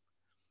now.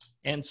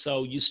 And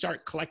so you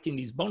start collecting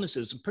these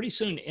bonuses, and pretty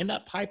soon in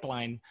that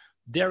pipeline,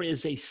 there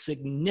is a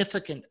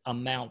significant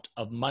amount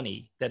of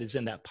money that is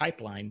in that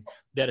pipeline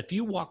that if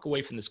you walk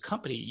away from this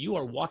company, you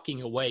are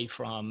walking away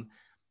from,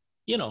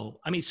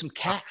 some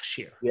cash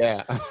here.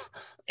 Yeah.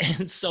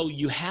 And so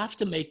you have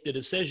to make the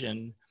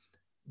decision,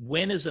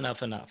 when is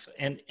enough enough?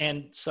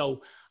 And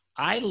so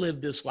I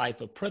live this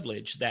life of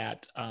privilege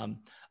that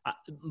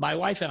my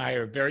wife and I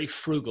are very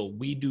frugal.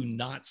 We do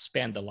not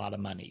spend a lot of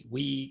money.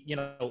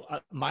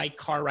 My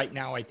car right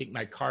now, I think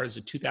my car is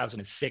a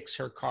 2006.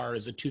 Her car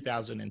is a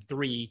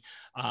 2003.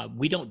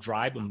 We don't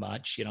drive them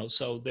much,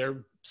 so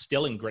they're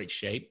still in great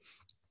shape.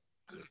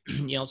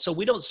 So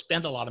we don't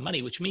spend a lot of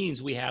money, which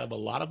means we have a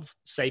lot of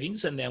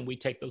savings, and then we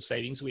take those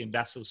savings, we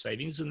invest those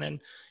savings, and then,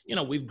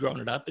 we've grown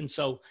it up. And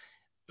so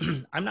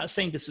I'm not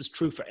saying this is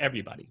true for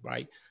everybody,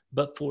 right?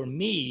 But for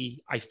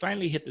me, I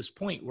finally hit this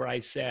point where I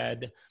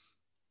said,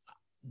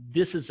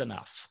 this is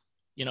enough.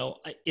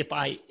 If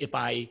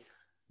I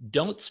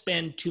don't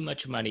spend too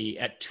much money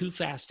at too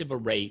fast of a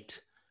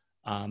rate,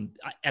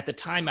 at the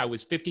time I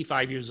was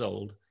 55 years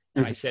old,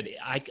 and I said,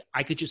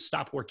 I could just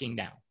stop working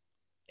now.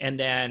 And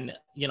then,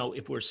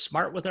 if we're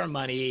smart with our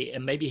money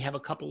and maybe have a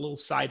couple little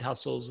side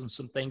hustles and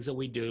some things that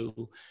we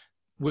do,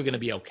 we're going to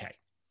be okay.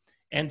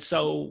 And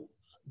so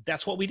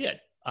that's what we did.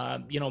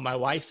 My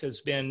wife has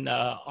been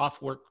off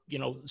work.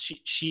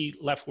 She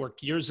left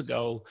work years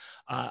ago.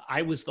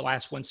 I was the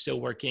last one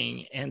still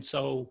working. And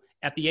so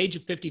at the age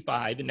of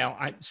 55, and now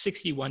I'm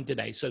 61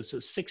 today, so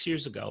 6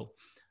 years ago,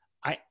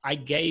 I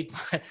gave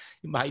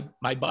my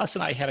boss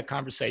and I had a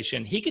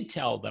conversation. He could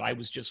tell that I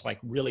was just like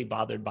really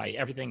bothered by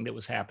everything that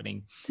was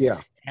happening.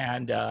 Yeah.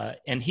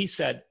 And he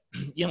said,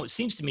 it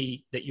seems to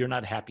me that you're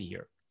not happy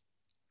here.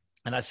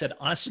 And I said,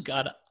 honest to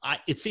God,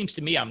 it seems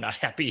to me I'm not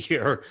happy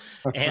here.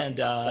 And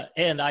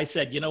I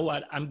said, you know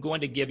what? I'm going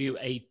to give you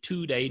a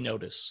 2-day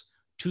notice.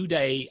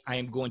 Today, I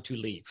am going to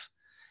leave.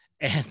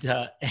 And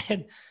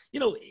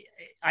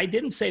I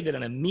didn't say that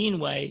in a mean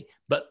way,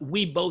 but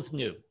we both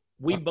knew.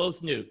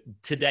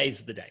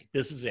 Today's the day.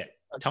 This is it.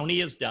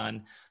 Tony is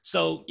done.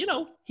 So,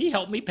 he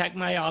helped me pack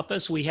my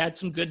office. We had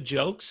some good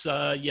jokes.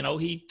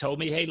 He told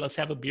me, hey, let's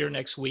have a beer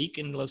next week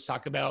and let's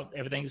talk about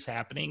everything that's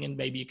happening. And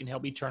maybe you can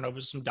help me turn over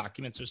some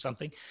documents or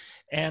something.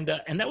 And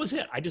that was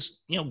it. I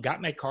just,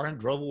 got my car and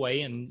drove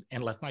away and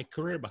left my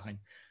career behind.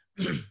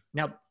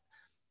 Now,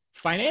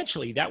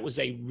 financially, that was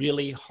a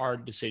really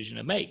hard decision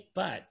to make,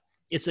 but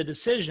it's a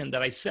decision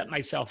that I set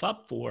myself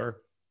up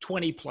for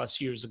 20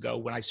 plus years ago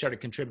when I started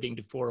contributing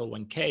to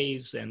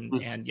 401ks and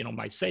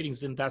my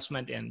savings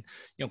investment and,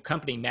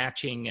 company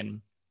matching.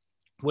 And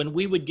when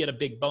we would get a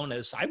big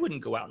bonus, I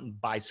wouldn't go out and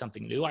buy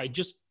something new. I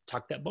just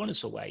tuck that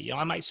bonus away.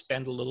 I might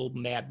spend a little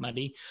mad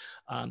money.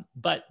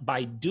 But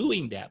by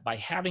doing that, by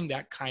having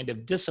that kind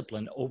of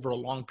discipline over a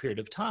long period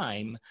of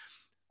time,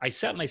 I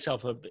set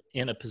myself up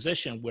in a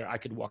position where I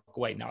could walk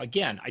away. Now,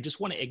 again, I just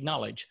want to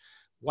acknowledge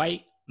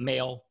white,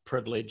 male,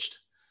 privileged,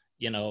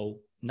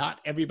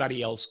 not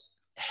everybody else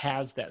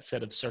has that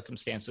set of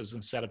circumstances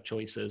and set of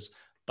choices,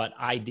 but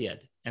I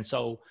did. And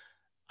so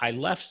I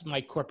left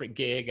my corporate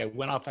gig. I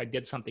went off, I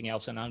did something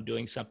else, and I'm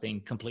doing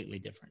something completely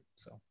different.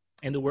 So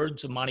in the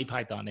words of Monty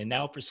Python, and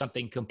now for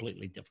something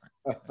completely different.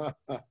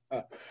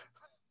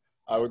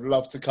 I would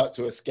love to cut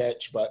to a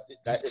sketch, but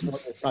that is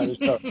not the kind of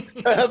show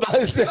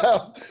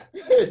myself.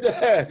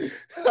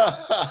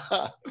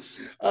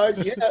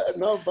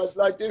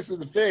 But this is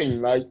the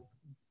thing,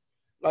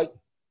 like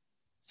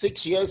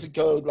 6 years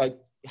ago,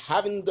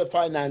 having the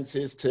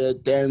finances to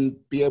then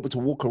be able to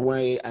walk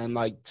away and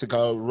to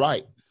go,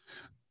 right,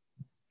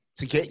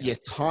 to get your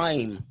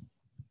time,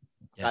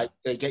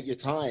 they get your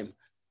time.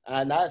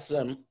 And that's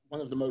one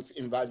of the most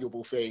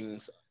invaluable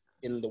things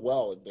in the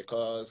world,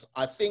 because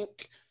I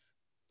think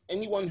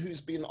anyone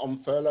who's been on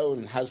furlough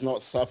and has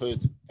not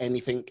suffered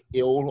anything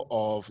ill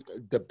of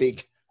the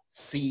big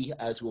C,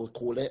 as we'll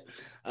call it,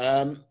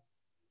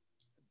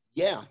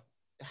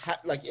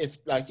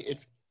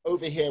 if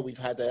over here we've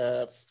had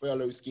a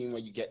furlough scheme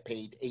where you get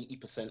paid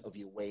 80% of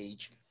your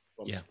wage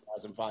from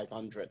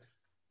 2,500.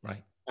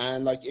 Right.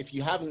 And if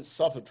you haven't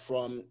suffered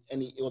from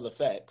any ill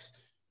effects,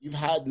 you've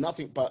had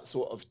nothing but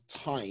sort of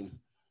time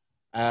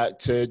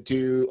to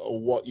do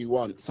what you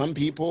want. Some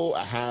people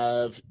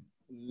have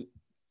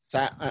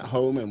sat at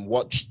home and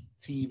watched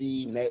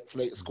TV,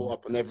 Netflix, caught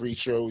up on every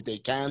show they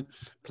can,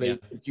 play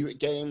computer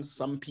games.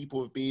 Some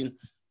people have been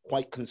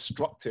quite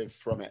constructive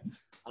from it.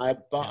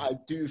 But I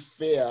do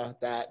fear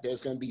that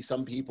there's going to be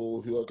some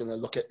people who are going to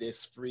look at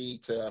this 3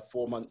 to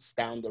 4 months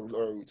down the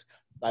road,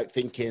 like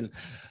thinking,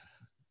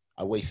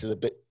 I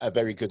wasted a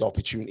very good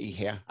opportunity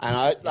here.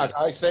 And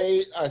I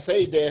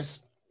say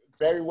this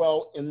very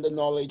well in the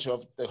knowledge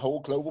of the whole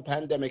global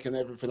pandemic and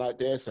everything like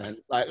this. And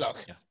like,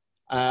 look,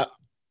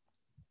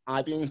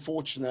 I've been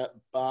fortunate,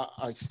 but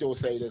I still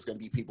say there's going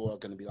to be people who are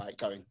going to be like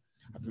going,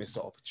 I've missed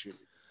the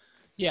opportunity.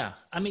 Yeah.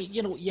 I mean,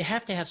 you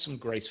have to have some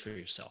grace for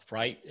yourself,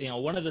 right?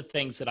 One of the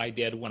things that I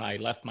did when I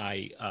left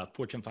my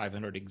Fortune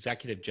 500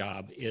 executive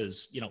job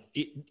is,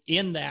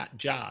 in that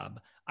job,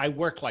 I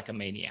worked like a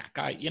maniac.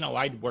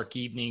 I'd work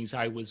evenings.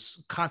 I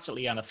was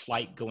constantly on a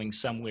flight going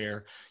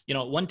somewhere.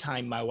 At one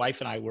time, my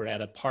wife and I were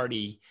at a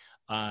party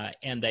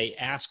and they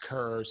asked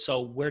her,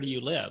 so where do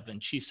you live?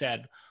 And she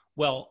said,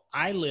 well,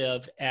 I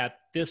live at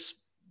this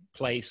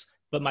place,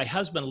 but my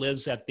husband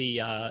lives at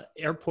the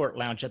airport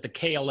lounge, at the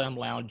KLM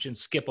lounge in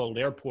Schiphol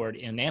Airport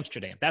in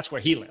Amsterdam. That's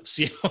where he lives,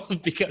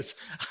 because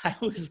I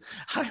was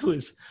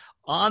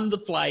on the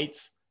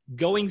flights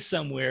going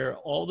somewhere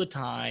all the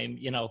time,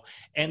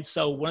 And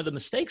so one of the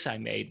mistakes I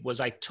made was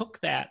I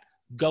took that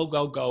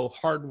go,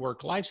 hard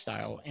work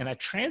lifestyle and I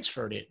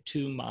transferred it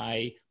to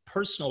my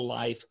personal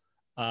life,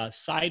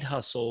 side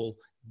hustle,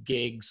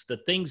 gigs, the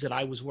things that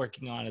I was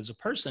working on as a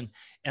person.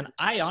 And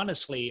I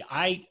honestly,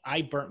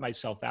 I burnt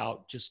myself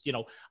out. Just,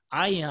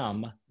 I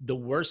am the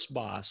worst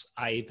boss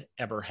I've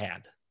ever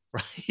had,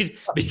 right?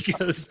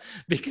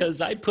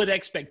 because I put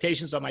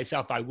expectations on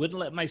myself. I wouldn't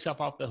let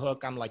myself off the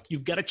hook. I'm like,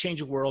 you've got to change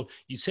the world.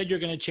 You said you're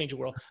going to change the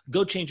world.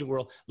 Go change the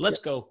world. Let's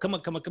go. Come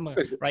on.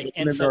 Right.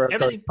 And so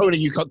everything. Tony,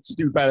 you got to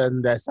do better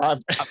than this.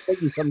 I've put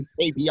you some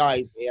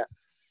KPIs here.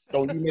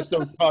 Don't you miss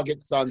those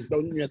targets, son.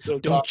 Don't you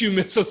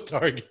miss those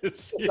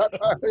targets.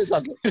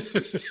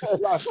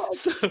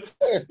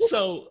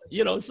 So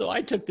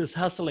I took this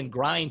hustle and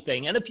grind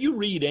thing. And if you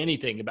read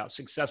anything about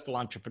successful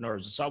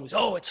entrepreneurs, it's always,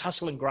 it's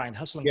hustle and grind,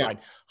 grind.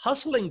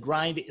 Hustle and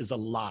grind is a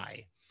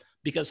lie,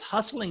 because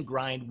hustle and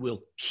grind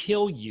will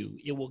kill you.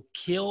 It will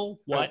kill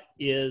what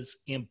is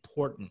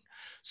important.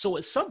 So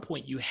at some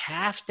point you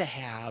have to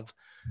have,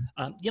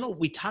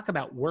 we talk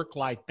about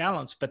work-life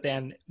balance, but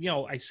then,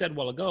 I said a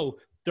while ago,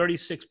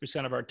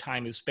 36% of our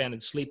time is spent in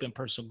sleep and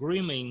personal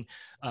grooming.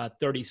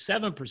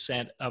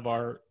 37% of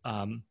our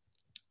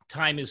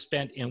time is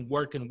spent in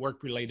work and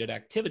work-related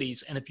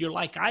activities. And if you're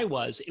like I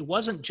was, it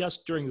wasn't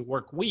just during the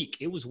work week,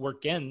 it was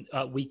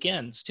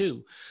weekends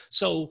too.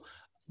 So,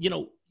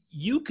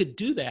 you could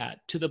do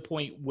that to the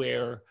point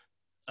where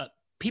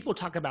people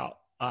talk about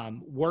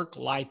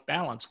work-life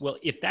balance. Well,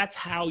 if that's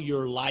how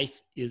your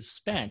life is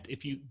spent,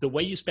 the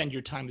way you spend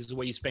your time is the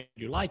way you spend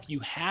your life, you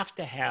have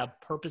to have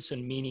purpose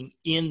and meaning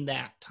in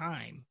that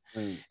time.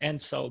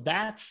 And so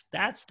that's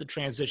the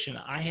transition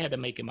I had to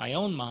make in my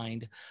own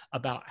mind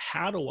about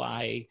how do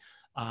I,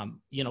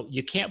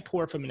 you can't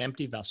pour from an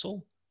empty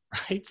vessel,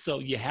 right? So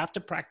you have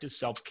to practice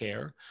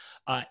self-care.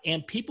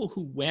 And people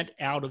who went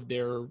out of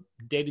their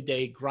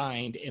day-to-day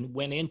grind and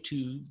went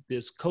into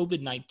this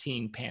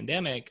COVID-19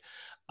 pandemic,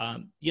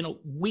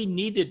 we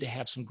needed to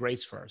have some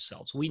grace for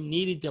ourselves. We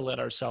needed to let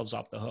ourselves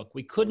off the hook.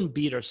 We couldn't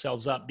beat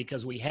ourselves up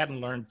because we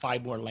hadn't learned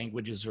 5 more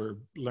languages or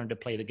learned to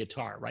play the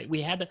guitar, right?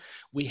 We had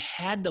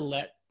to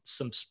let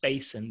some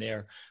space in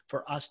there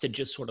for us to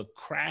just sort of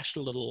crash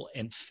a little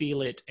and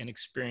feel it and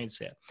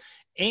experience it.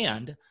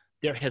 And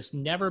there has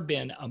never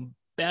been a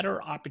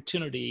better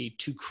opportunity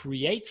to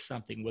create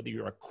something, whether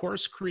you're a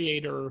course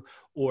creator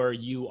or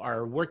you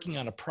are working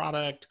on a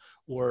product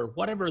or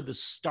whatever the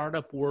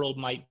startup world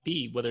might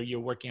be, whether you're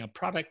working on a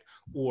product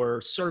or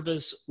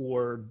service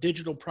or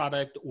digital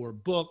product or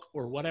book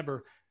or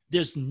whatever,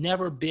 there's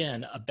never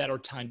been a better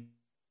time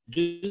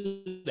to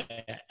do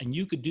that. And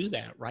you could do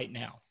that right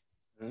now.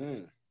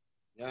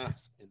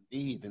 Yes,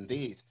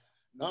 indeed.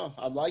 No,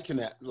 I'm liking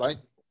it.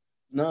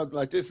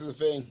 This is the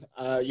thing.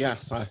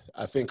 Yes, I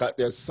think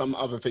there's some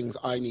other things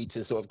I need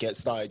to sort of get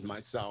started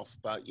myself.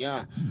 But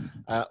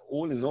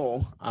all in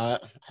all, I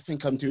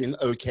think I'm doing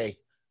okay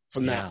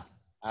for now.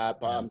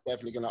 But I'm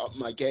definitely going to up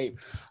my game.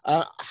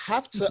 I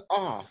have to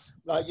ask,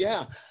 when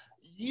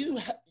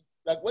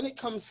it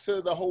comes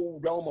to the whole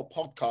realm of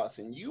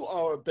podcasting, you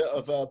are a bit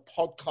of a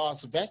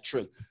podcast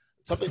veteran.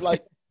 Something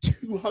like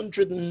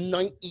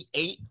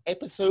 298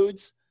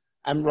 episodes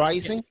and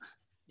rising.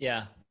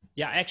 Yeah.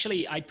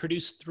 Actually, I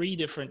produced 3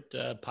 different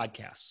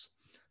podcasts.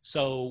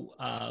 So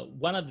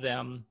one of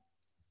them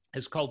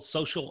is called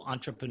Social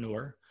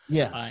Entrepreneur.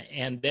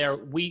 And there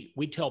we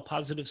tell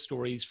positive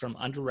stories from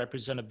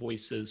underrepresented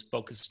voices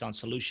focused on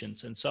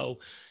solutions. And so,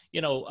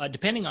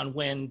 depending on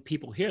when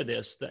people hear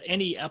this,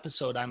 any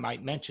episode I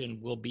might mention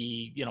will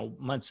be,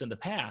 months in the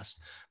past.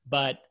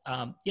 But,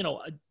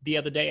 the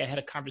other day I had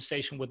a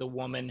conversation with a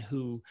woman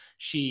who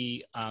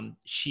she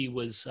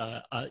was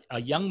a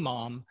young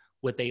mom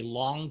with a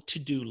long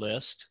to-do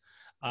list.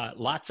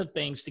 lots of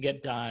things to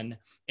get done.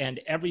 And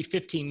every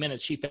 15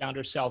 minutes, she found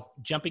herself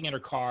jumping in her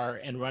car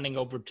and running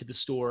over to the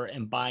store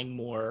and buying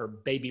more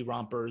baby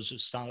rompers or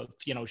stuff.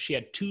 You know, she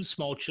had 2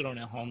 small children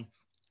at home.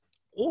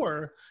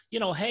 Or, you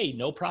know, hey,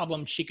 no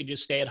problem. She could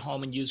just stay at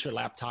home and use her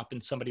laptop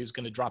and somebody was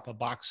going to drop a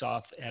box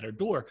off at her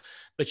door.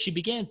 But she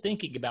began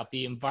thinking about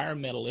the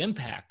environmental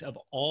impact of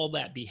all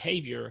that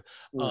behavior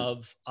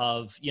of,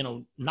 you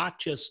know, not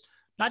just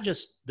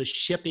the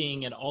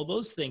shipping and all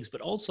those things,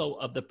 but also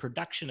of the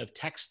production of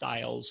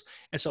textiles.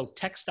 And so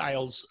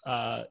textiles,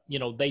 you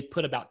know, they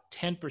put about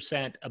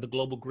 10% of the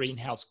global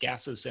greenhouse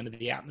gases into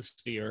the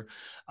atmosphere.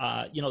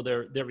 You know,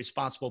 they're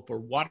responsible for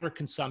water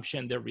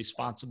consumption. They're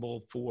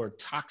responsible for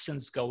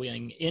toxins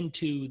going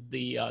into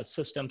the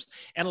systems.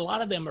 And a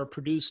lot of them are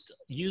produced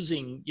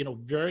using, you know,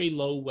 very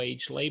low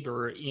wage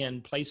labor in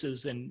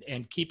places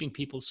and keeping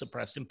people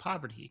suppressed in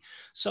poverty.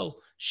 So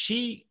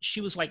she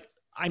was like,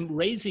 I'm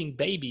raising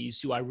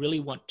babies. Do I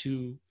really want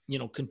to, you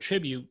know,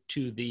 contribute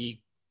to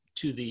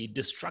the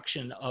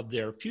destruction of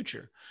their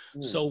future?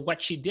 So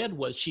what she did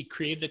was she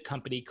created a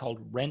company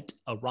called Rent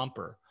a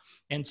Romper.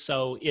 And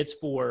so it's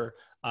for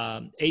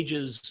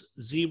ages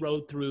 0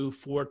 through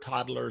 4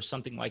 toddlers,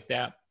 something like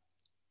that.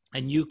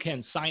 And you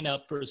can sign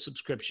up for a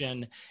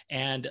subscription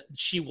and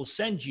she will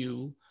send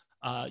you,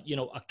 you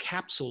know, a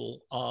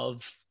capsule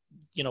of,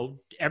 you know,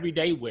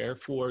 everyday wear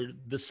for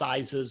the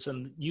sizes.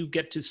 And you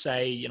get to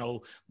say, you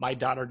know, my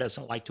daughter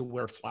doesn't like to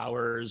wear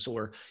flowers,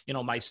 or, you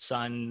know, my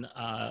son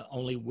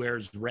only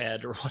wears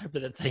red, or whatever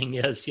the thing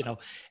is, you know.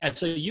 And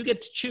so you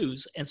get to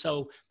choose. And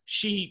so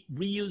she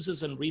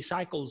reuses and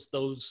recycles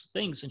those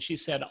things. And she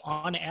said,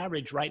 on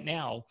average right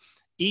now,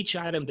 each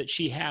item that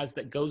she has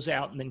that goes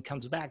out and then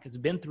comes back has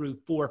been through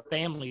 4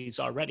 families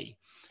already.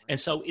 And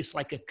so it's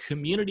like a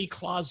community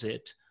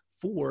closet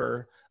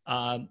for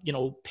you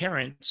know,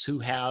 parents who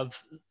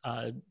have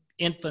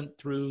infant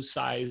through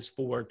size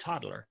 4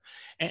 toddler.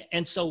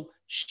 And so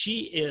she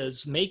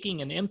is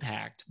making an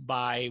impact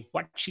by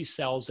what she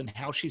sells and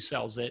how she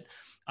sells it.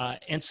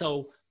 And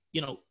so,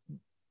 you know,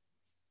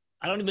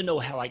 I don't even know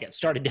how I got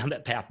started down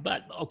that path,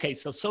 but okay.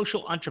 So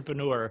Social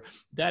Entrepreneur,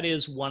 that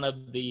is one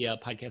of the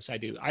podcasts I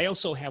do. I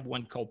also have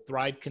one called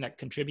Thrive, Connect,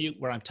 Contribute,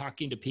 where I'm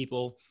talking to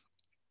people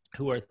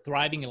who are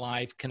thriving in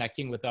life,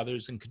 connecting with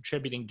others and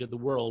contributing to the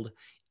world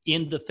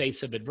in the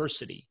face of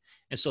adversity.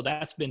 And so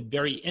that's been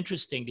very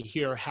interesting to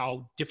hear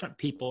how different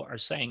people are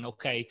saying,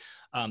 okay,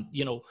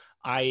 you know,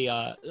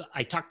 I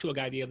talked to a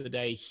guy the other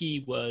day.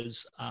 He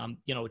was,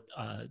 you know,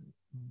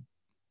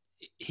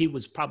 he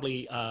was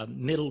probably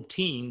middle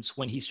teens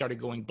when he started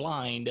going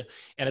blind,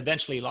 and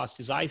eventually lost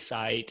his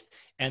eyesight,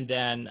 and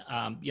then,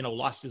 you know,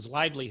 lost his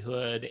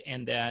livelihood.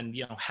 And then,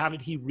 you know, how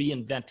did he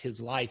reinvent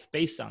his life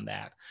based on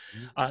that?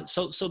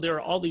 So there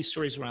are all these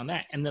stories around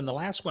that. And then the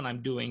last one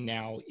I'm doing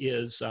now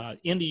is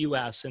in the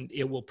US, and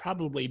it will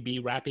probably be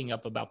wrapping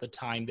up about the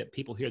time that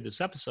people hear this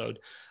episode,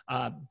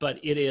 but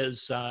it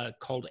is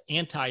called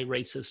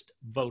Anti-Racist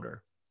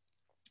Voter.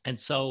 And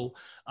so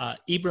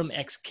Ibram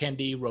X.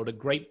 Kendi wrote a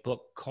great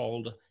book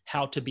called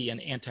How to Be an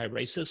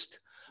Anti-Racist.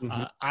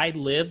 I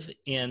live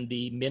in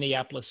the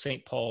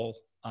Minneapolis-St. Paul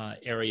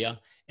area.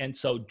 And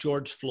so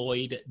George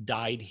Floyd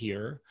died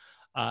here.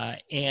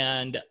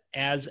 And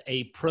as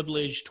a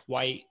privileged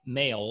white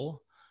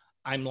male,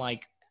 I'm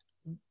like,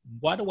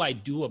 what do I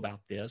do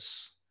about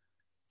this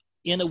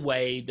in a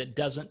way that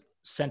doesn't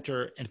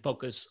center and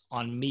focus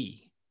on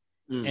me?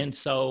 And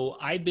so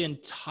I've been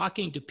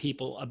talking to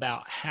people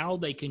about how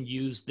they can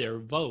use their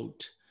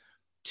vote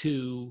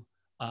to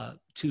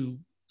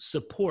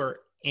support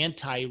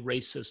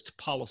anti-racist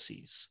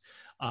policies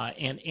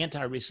and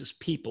anti-racist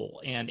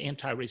people and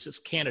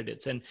anti-racist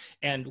candidates.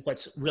 And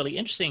what's really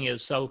interesting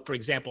is, so for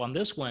example, on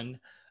this one,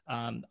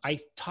 I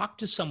talked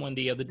to someone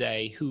the other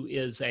day who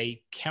is a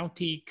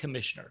county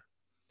commissioner.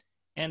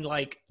 And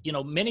like, you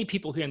know, many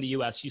people here in the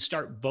US, you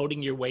start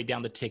voting your way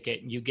down the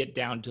ticket and you get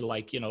down to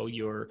like, you know,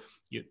 your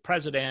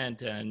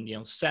president and, you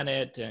know,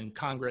 Senate and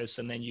Congress,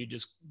 and then you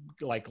just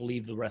like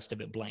leave the rest of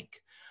it blank.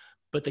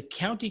 But the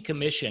county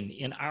commission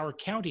in our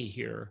county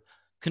here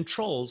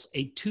controls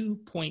a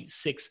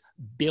 $2.6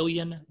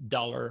 billion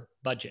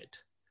budget.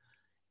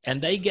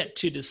 And they get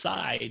to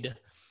decide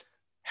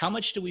how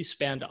much do we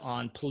spend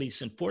on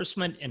police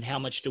enforcement and how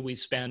much do we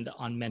spend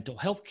on mental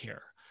health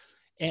care.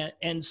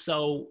 And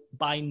so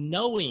by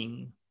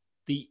knowing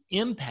the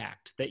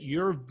impact that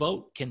your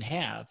vote can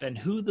have and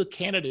who the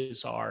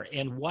candidates are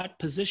and what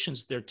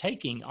positions they're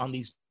taking on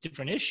these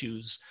different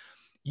issues,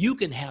 you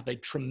can have a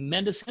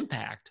tremendous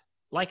impact.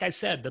 Like I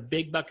said, the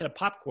big bucket of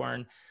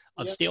popcorn,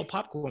 of stale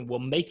popcorn, will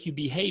make you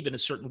behave in a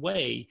certain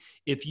way.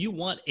 If you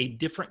want a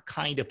different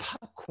kind of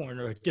popcorn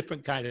or a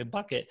different kind of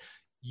bucket,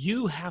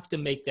 you have to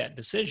make that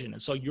decision.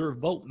 And so your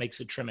vote makes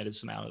a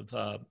tremendous amount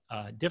of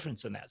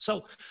difference in that.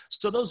 So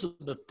those are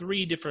the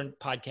 3 different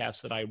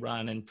podcasts that I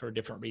run, and for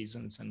different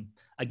reasons. And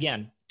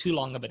again, too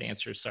long of an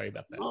answer. Sorry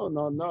about that.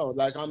 No.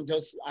 Like,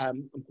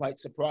 I'm quite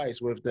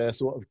surprised with the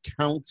sort of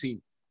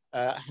county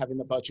having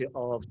a budget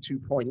of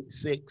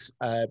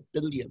 2.6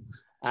 billion.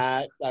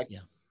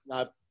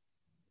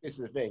 This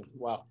is the thing.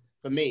 Well,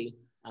 for me,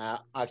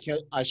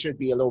 I should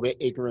be a little bit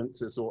ignorant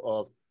to sort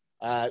of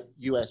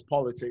US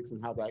politics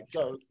and how that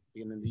goes,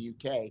 being in the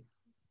UK.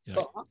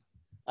 Yeah.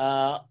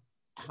 But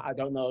I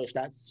don't know if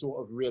that's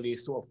sort of really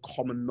sort of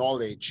common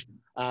knowledge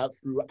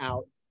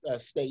throughout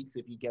states,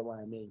 if you get what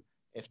I mean.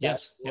 If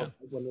that's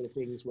one of the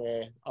things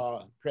where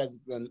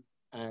president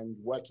and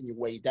working your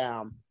way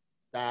down,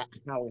 that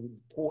how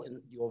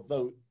important your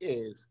vote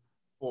is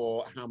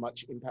for how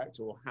much impact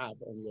it will have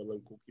on your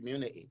local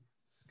community.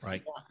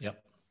 Right.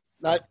 Yep.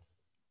 Like,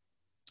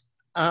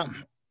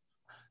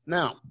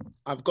 now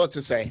I've got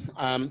to say,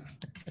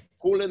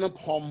 calling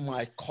upon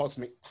my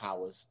cosmic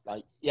powers,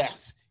 like,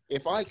 yes,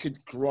 if I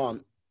could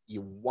grant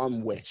you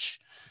one wish,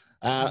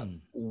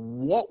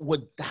 what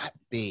would that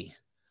be?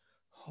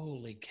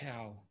 Holy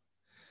cow.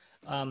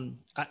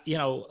 You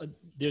know,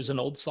 there's an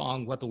old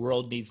song, "What the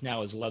World Needs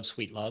Now is Love,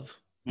 Sweet Love."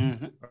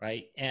 Mm-hmm.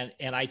 Right.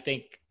 And I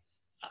think,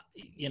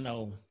 you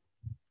know,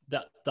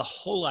 the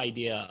whole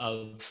idea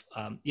of,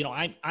 you know,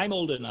 I'm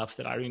old enough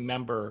that I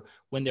remember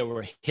when there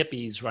were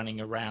hippies running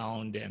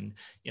around and,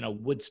 you know,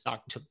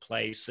 Woodstock took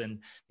place and,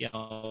 you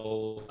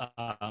know,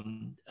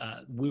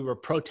 we were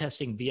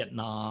protesting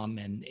Vietnam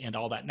and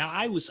all that. Now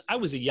I was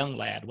a young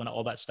lad when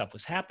all that stuff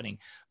was happening,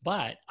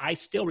 but I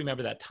still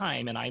remember that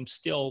time. And I'm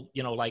still,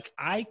 you know, like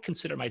I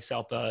consider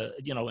myself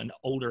you know, an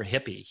older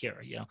hippie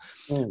here, you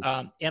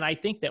know, and I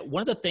think that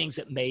one of the things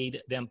that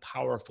made them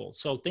powerful.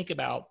 So think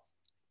about,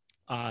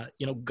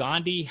 you know,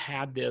 Gandhi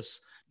had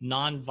this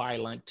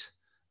nonviolent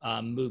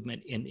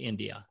movement in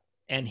India,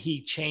 and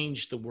he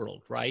changed the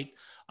world, right?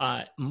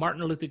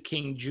 Martin Luther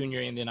King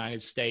Jr. in the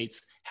United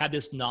States had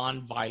this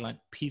nonviolent,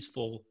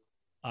 peaceful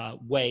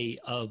way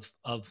of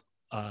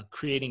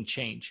creating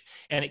change.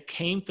 And it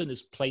came from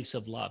this place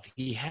of love.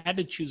 He had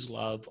to choose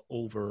love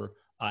over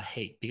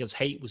hate, because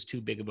hate was too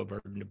big of a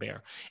burden to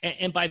bear.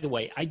 And by the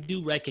way, I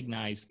do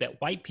recognize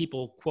that white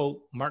people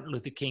quote Martin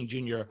Luther King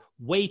Jr.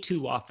 way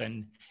too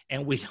often,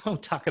 and we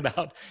don't talk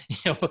about, you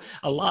know,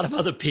 a lot of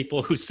other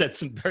people who said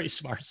some very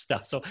smart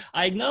stuff. So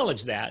I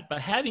acknowledge that.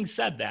 But having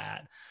said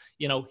that,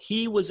 you know,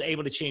 he was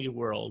able to change the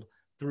world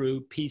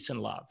through peace and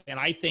love. And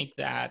I think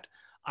that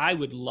I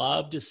would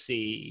love to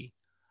see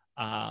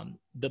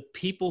the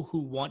people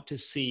who want to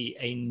see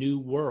a new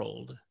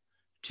world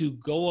to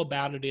go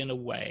about it in a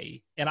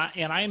way. And I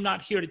am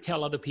not here to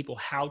tell other people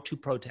how to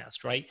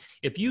protest, right?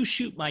 If you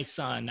shoot my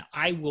son,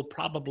 I will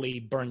probably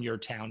burn your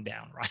town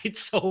down, right?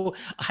 So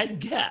I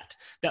get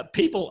that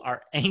people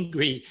are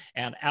angry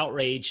and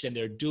outraged and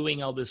they're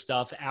doing all this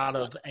stuff out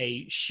of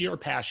a sheer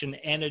passion,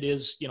 and it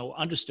is, you know,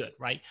 understood,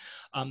 right?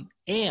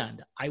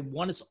 And I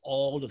want us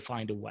all to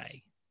find a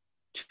way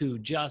to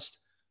just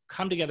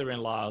come together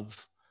in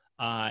love.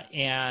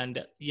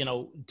 And, you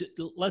know,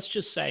 let's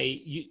just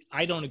say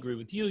I don't agree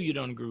with you. You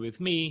don't agree with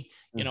me.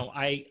 You know,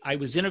 I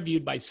was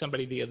interviewed by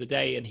somebody the other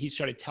day, and he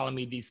started telling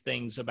me these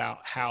things about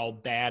how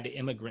bad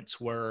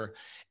immigrants were.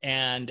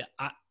 And,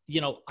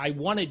 you know, I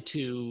wanted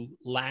to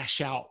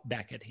lash out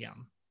back at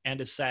him and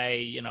to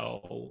say, you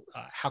know,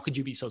 how could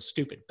you be so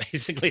stupid?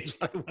 Basically is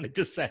what I wanted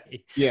to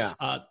say. Yeah.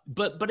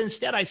 But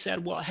instead I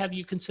said, well, have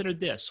you considered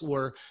this?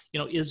 Or, you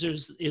know, is there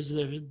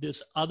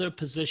this other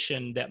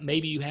position that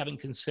maybe you haven't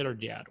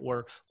considered yet?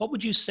 Or what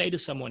would you say to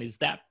someone? Is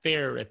that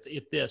fair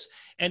if this?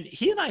 And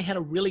he and I had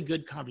a really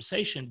good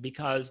conversation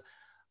because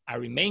I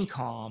remained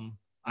calm.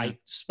 I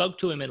spoke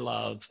to him in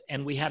love,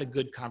 and we had a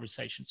good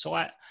conversation. So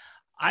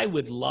I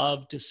would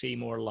love to see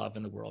more love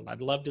in the world.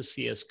 I'd love to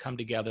see us come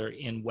together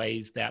in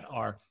ways that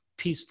are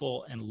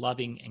peaceful and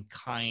loving and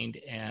kind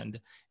and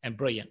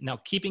brilliant. Now,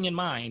 keeping in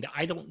mind,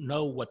 I don't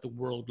know what the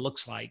world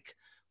looks like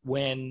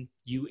when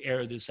you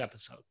air this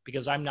episode,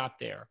 because I'm not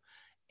there.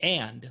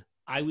 And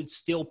I would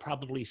still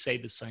probably say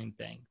the same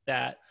thing,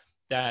 that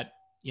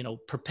you know,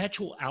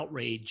 perpetual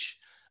outrage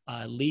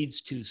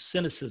leads to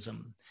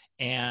cynicism,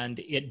 and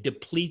it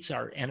depletes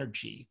our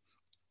energy.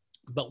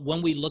 But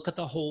when we look at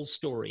the whole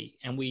story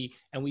and we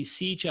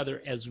see each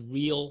other as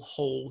real,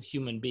 whole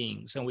human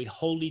beings, and we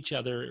hold each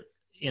other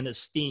in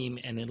esteem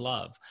and in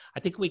love, I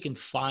think we can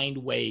find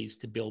ways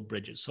to build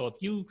bridges. So if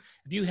you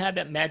had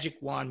that magic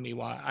wand,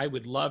 Miwa, I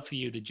would love for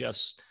you to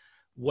just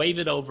wave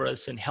it over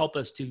us and help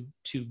us to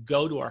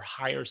go to our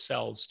higher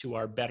selves, to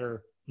our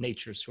better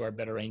natures, to our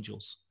better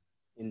angels.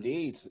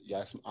 Indeed,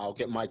 yes. I'll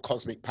get my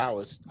cosmic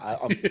powers.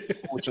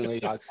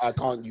 Unfortunately, I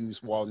can't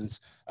use wands.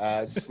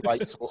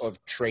 Slight sort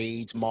of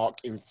trademark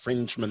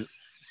infringement.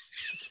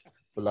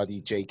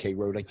 Bloody J.K.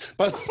 Rowling.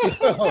 But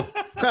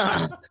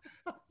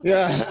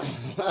yeah,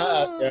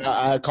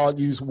 I can't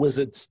use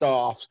wizard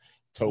staff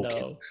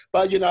token. No.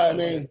 But you know what I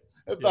mean.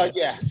 But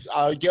yeah,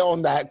 I'll get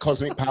on that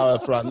cosmic power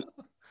front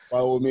by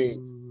all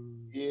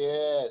means.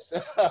 Yes.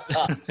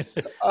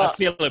 I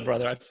feel it,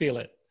 brother. I feel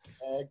it.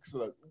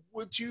 Excellent.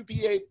 Would you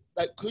be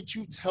could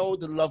you tell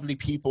the lovely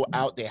people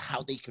out there how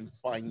they can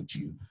find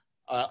you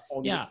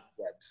on the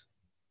webs?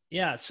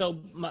 Yeah.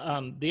 So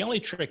the only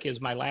trick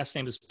is my last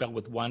name is spelled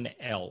with one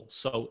L.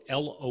 So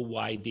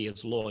Loyd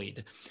is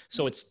Lloyd.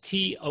 So it's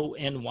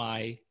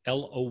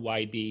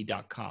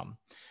TonyLoyd.com.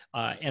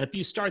 And if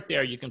you start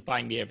there, you can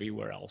find me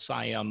everywhere else.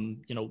 I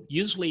am,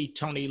 usually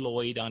Tony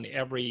Lloyd on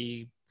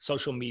every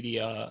social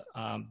media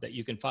that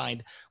you can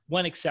find.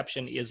 One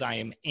exception is I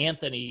am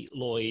Anthony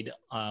Lloyd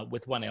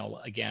with one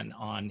L again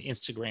on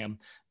Instagram,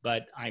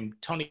 but I'm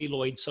Tony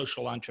Lloyd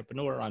Social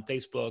Entrepreneur on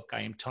Facebook.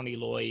 I am Tony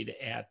Lloyd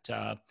at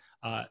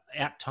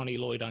Tony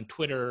Lloyd on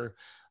Twitter.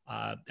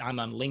 I'm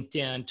on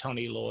LinkedIn,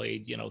 Tony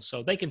Lloyd,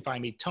 so they can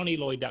find me,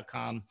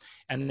 TonyLloyd.com.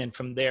 And then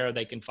from there,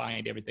 they can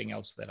find everything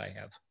else that I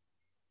have.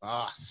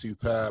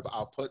 Superb.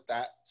 I'll put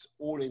that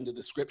all in the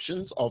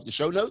descriptions of the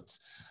show notes.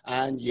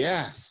 And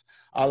yes,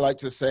 I'd like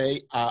to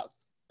say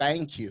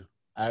thank you,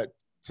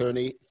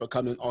 Tony, for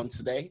coming on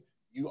today.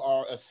 You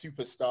are a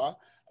superstar.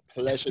 A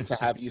pleasure to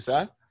have you,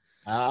 sir.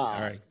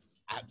 All right.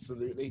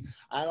 Absolutely.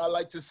 And I'd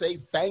like to say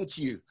thank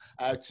you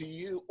to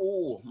you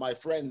all, my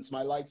friends,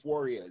 my life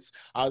warriors.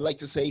 I'd like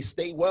to say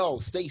stay well,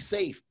 stay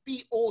safe,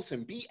 be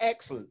awesome, be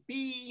excellent,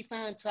 be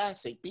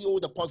fantastic, be all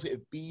the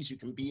positive bees you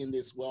can be in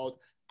this world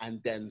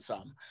and then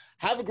some.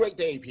 Have a great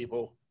day,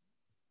 people.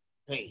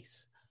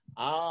 Peace.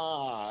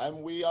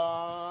 And we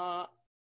are